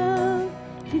I love.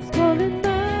 He's calling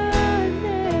my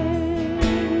name.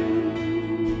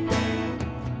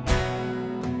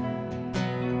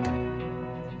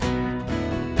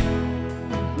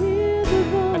 Hear the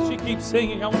voice. As she keeps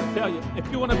singing, I want to tell you, if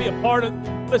you want to be a part of,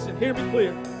 listen, hear me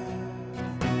clear.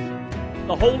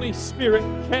 The Holy Spirit,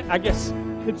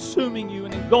 consuming you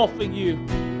and engulfing you,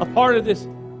 a part of this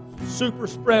super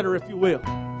spreader, if you will.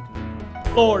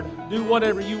 Lord, do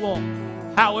whatever you want,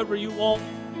 however you want.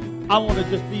 I want to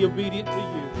just be obedient to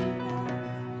you.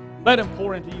 Let Him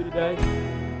pour into you today.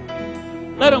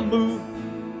 Let Him move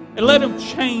and let Him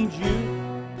change you.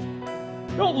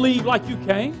 Don't leave like you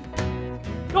came.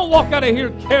 Don't walk out of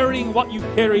here carrying what you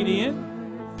carried in.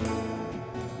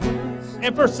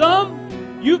 And for some,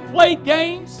 you've played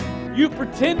games, you've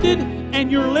pretended,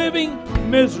 and you're living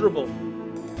miserable.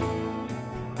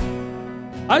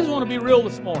 I just want to be real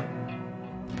this morning.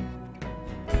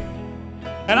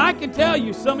 And I can tell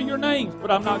you some of your names, but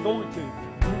I'm not going to.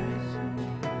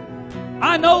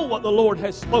 I know what the Lord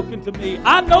has spoken to me.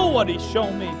 I know what He's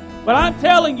shown me. But I'm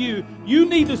telling you, you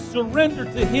need to surrender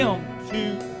to Him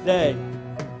today.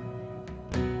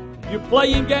 You're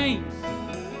playing games.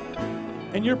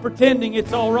 And you're pretending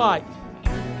it's all right.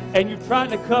 And you're trying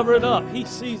to cover it up. He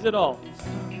sees it all.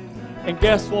 And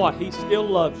guess what? He still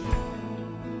loves you.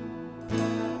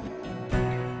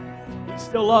 He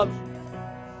still loves you.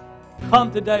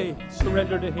 Come today,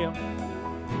 surrender to Him.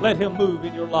 Let Him move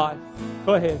in your life.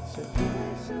 Go ahead, sis.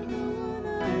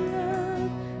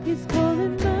 He's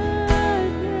calling my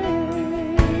name.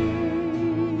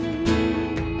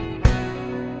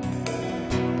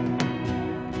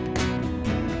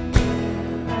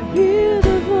 I hear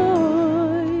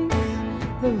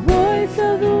the voice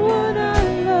of the one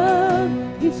I love.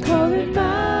 He's calling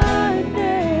my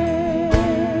name.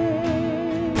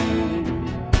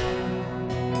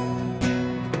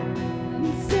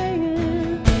 He's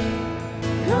saying,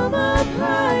 come up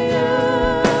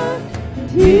higher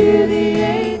and hear the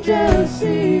angels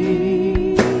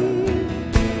sing.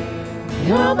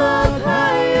 Come up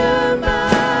higher,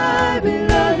 my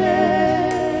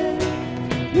beloved.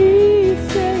 He's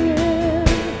saying,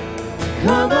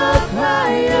 come up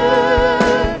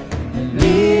higher and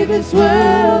leave this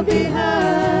world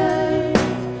behind.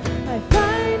 I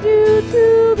find you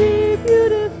to be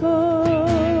beautiful.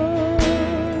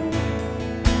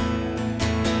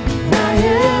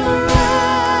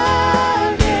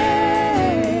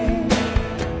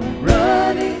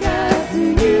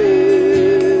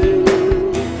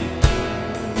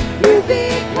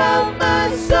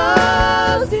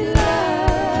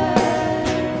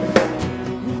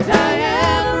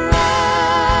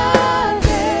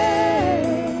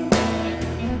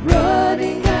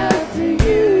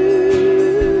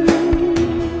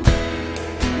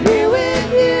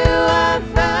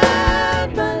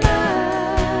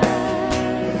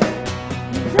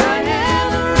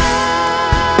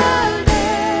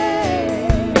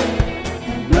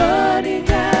 running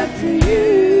after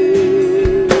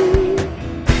you.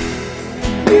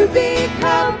 You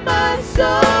become my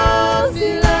soul's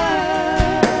delight.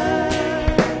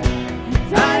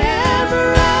 And I am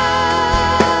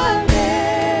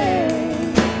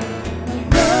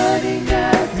running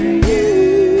after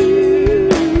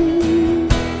you.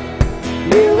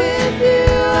 You with you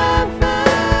I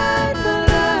find my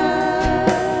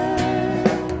life.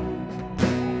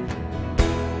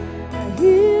 I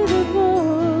hear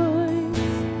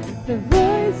the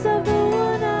voice of the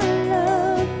one I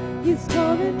love. He's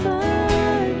calling my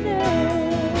name.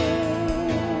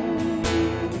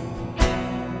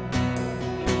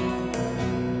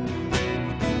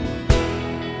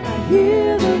 I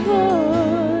hear the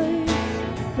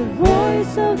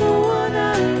voice of the one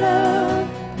I love.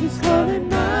 He's calling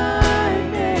my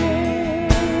name.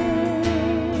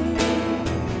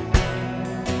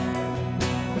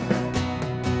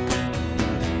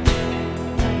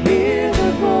 I hear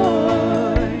the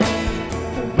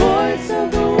voice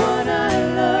of the one I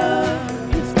love.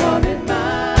 He's calling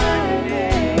my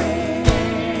name.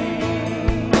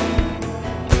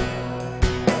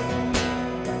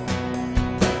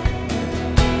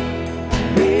 I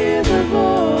hear the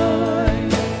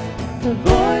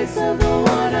voice of the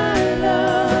one I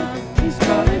love. He's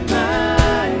calling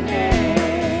my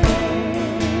name.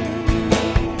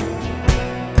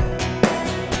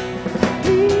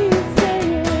 He's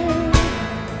saying,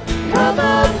 come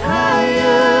up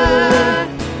higher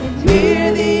and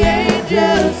hear the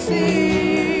angels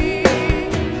sing.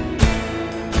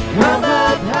 Come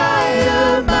up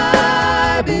higher,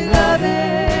 my beloved.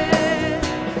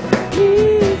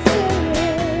 He's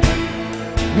saying,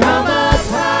 come up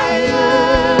higher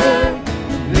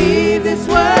and leave this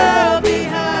world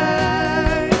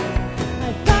behind.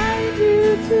 I find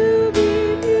you to be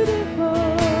beautiful.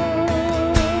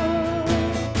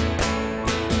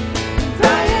 I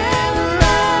am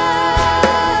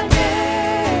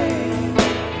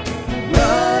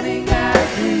running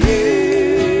after you.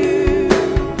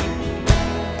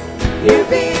 You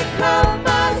become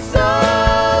my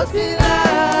soul's delight.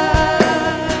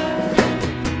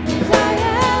 I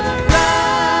am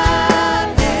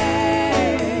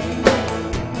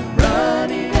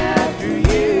running after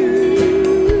you.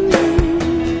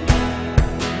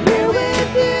 Here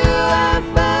with you I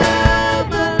found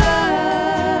my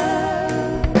life.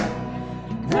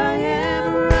 I am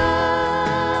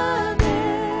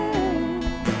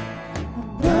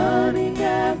running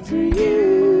after you.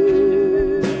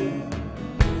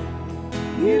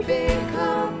 You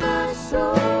become my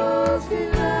soul's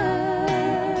delight.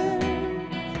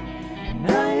 And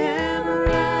I am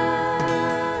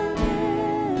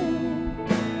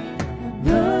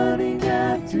running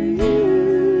after you.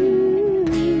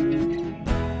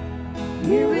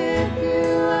 Here with you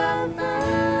I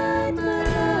find my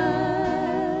life.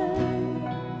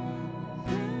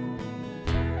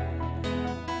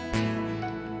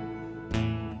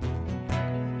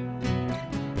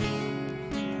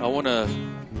 I want to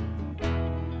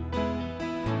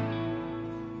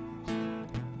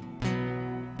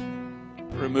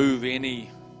remove any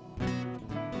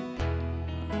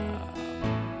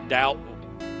doubt,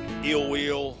 ill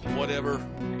will, whatever,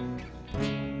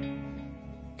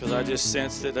 because I just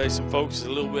sense that there's some folks a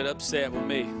little bit upset with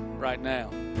me right now.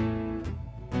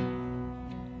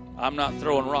 I'm not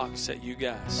throwing rocks at you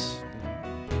guys.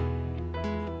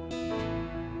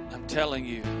 I'm telling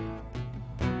you,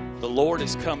 the Lord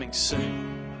is coming soon.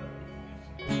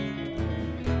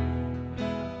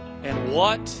 And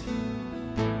what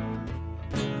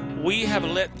we have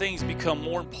let things become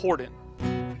more important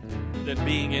than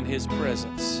being in His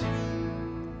presence.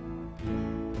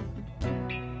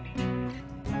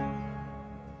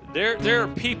 There are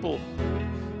people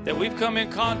that we've come in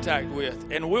contact with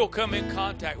and will come in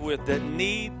contact with that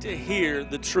need to hear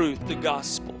the truth, the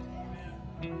gospel.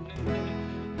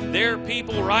 There are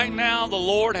people right now the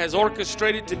Lord has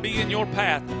orchestrated to be in your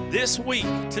path this week,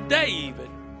 today even,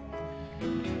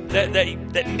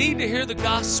 that need to hear the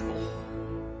gospel.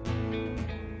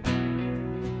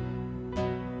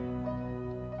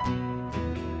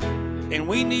 And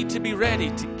we need to be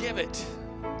ready to give it.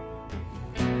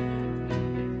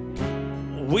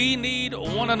 We need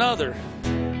one another.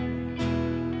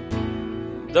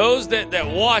 Those that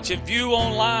watch and view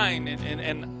online,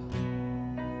 and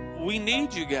we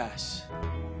need you guys.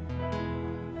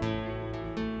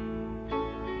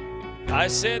 I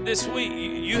said this week,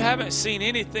 you haven't seen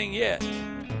anything yet.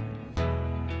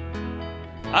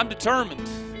 I'm determined.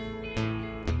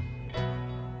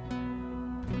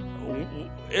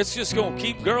 It's just going to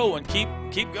keep growing, keep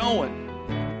going.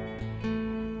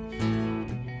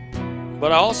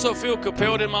 But I also feel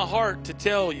compelled in my heart to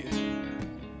tell you,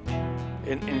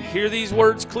 and hear these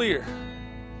words clear.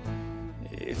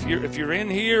 If you're in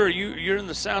here or you're in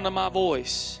the sound of my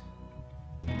voice,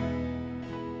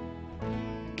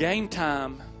 game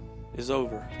time is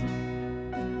over.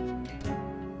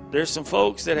 There's some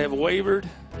folks that have wavered.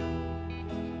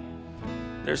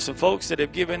 There's some folks that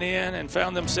have given in and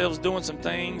found themselves doing some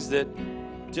things that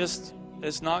just,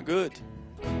 it's not good.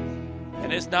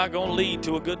 And it's not going to lead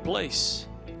to a good place.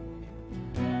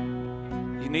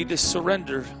 You need to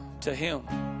surrender to Him.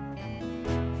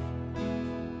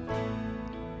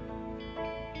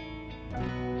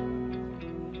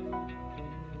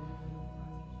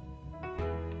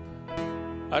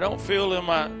 I don't feel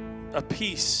a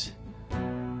peace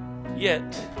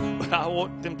yet, but I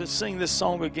want them to sing this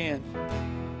song again.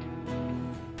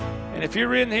 And if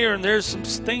you're in here and there's some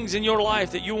things in your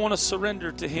life that you want to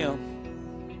surrender to Him,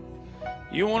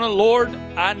 you want to, Lord,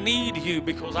 I need you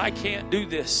because I can't do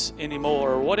this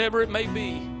anymore, or whatever it may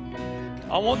be,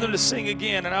 I want them to sing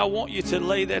again, and I want you to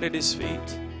lay that at His feet.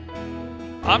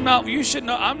 You should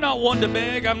know, I'm not one to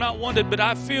beg, I'm not one to, but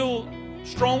I feel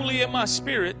strongly in my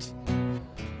spirit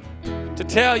to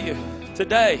tell you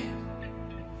today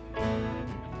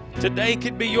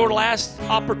could be your last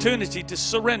opportunity to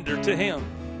surrender to Him.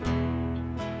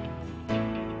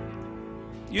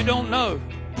 You don't know.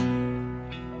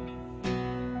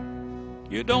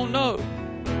 You don't know.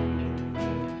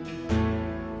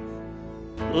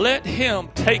 Let Him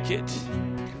take it.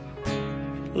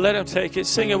 Let Him take it.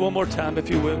 Sing it one more time, if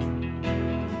you will.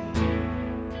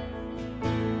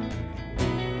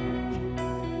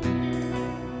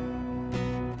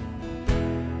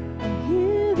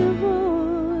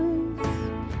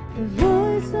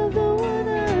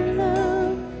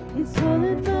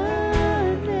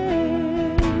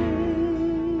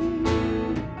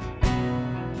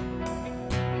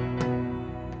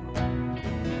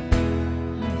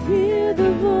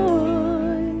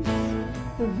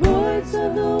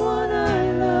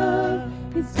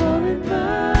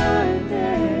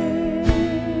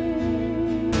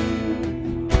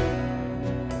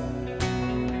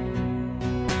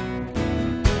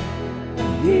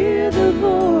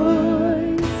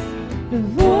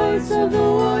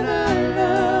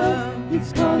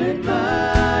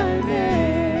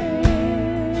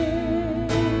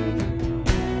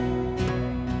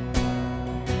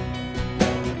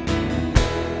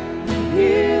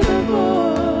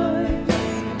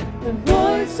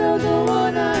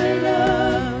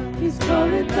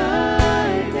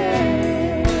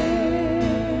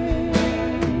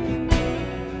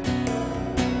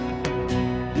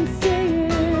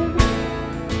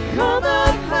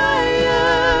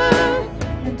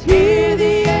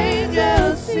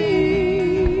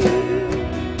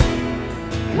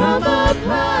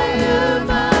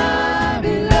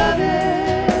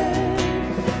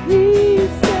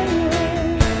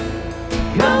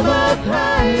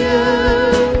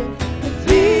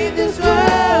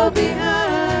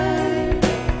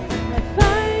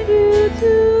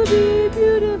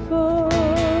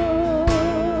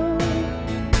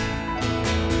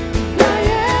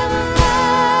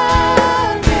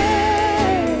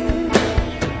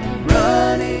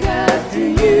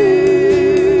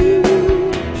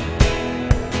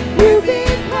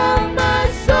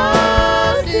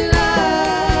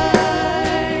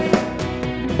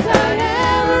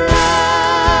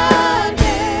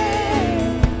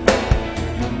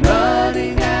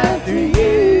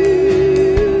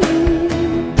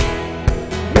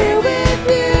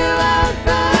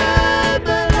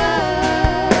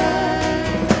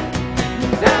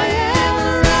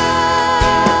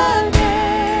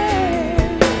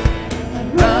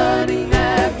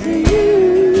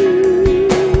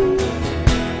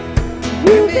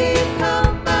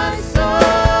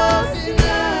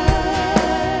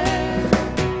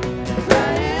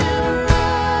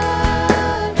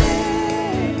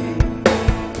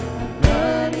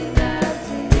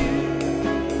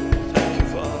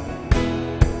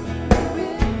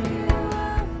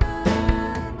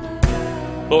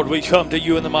 Lord, we come to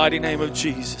you in the mighty name of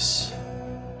Jesus.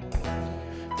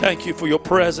 Thank you for your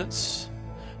presence.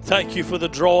 Thank you for the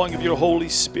drawing of your Holy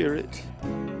Spirit.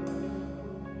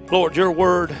 Lord, your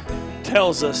word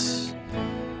tells us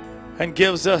and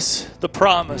gives us the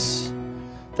promise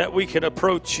that we can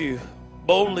approach you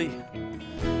boldly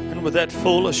and with that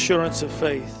full assurance of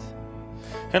faith.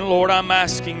 And Lord, I'm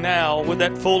asking now with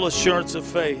that full assurance of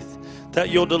faith that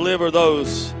you'll deliver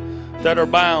those that are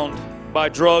bound by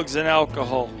drugs and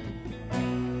alcohol.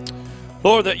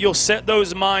 Lord, that you'll set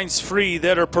those minds free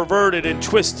that are perverted and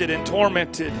twisted and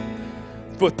tormented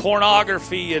with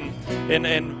pornography and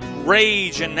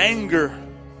rage and anger.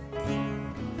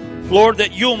 Lord,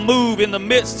 that you'll move in the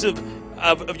midst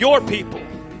of your people.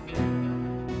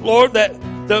 Lord, that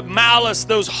the malice,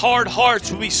 those hard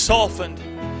hearts will be softened.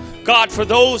 God, for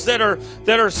those that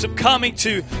are succumbing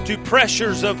to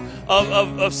pressures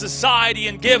of society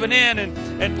and giving in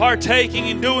and partaking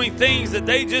and doing things that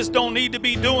they just don't need to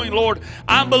be doing, Lord,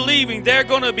 I'm believing they're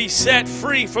going to be set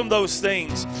free from those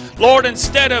things. Lord,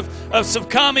 instead of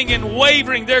succumbing and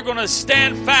wavering, they're going to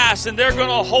stand fast and they're going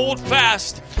to hold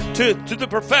fast to the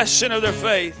profession of their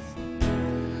faith.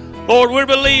 Lord, we're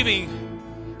believing,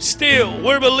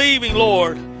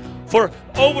 Lord, for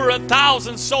over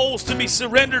 1,000 souls to be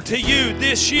surrendered to you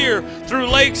this year through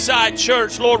Lakeside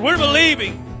Church. Lord, we're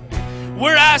believing.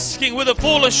 We're asking with a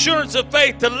full assurance of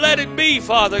faith to let it be,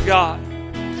 Father God.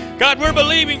 God, we're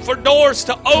believing for doors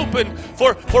to open,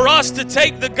 for us to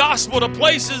take the gospel to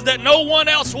places that no one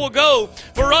else will go,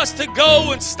 for us to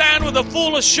go and stand with a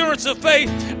full assurance of faith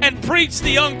and preach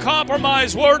the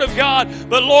uncompromised Word of God,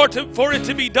 but Lord, for it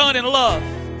to be done in love.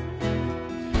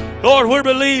 Lord, we're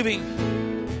believing.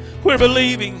 We're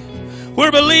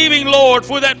believing, Lord,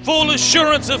 for that full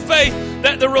assurance of faith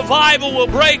that the revival will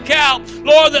break out.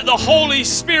 Lord, that the Holy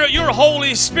Spirit, your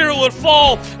Holy Spirit would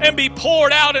fall and be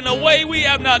poured out in a way we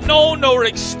have not known nor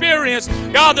experienced.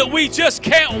 God, that we just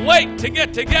can't wait to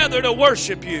get together to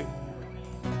worship you.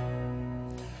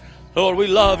 Lord, we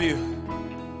love you.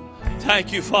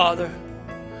 Thank you, Father.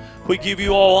 We give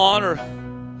you all honor,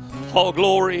 all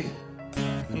glory,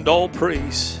 and all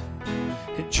praise.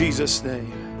 In Jesus'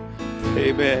 name.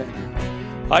 Amen.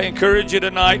 I encourage you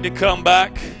tonight to come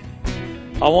back.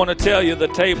 I want to tell you the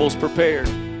table's prepared.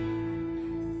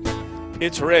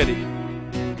 It's ready.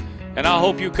 And I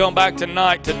hope you come back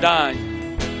tonight to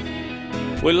dine.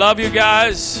 We love you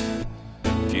guys.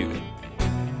 If you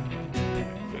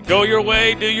go your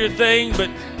way, do your thing, but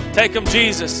take them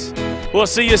Jesus. We'll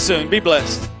see you soon. Be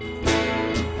blessed.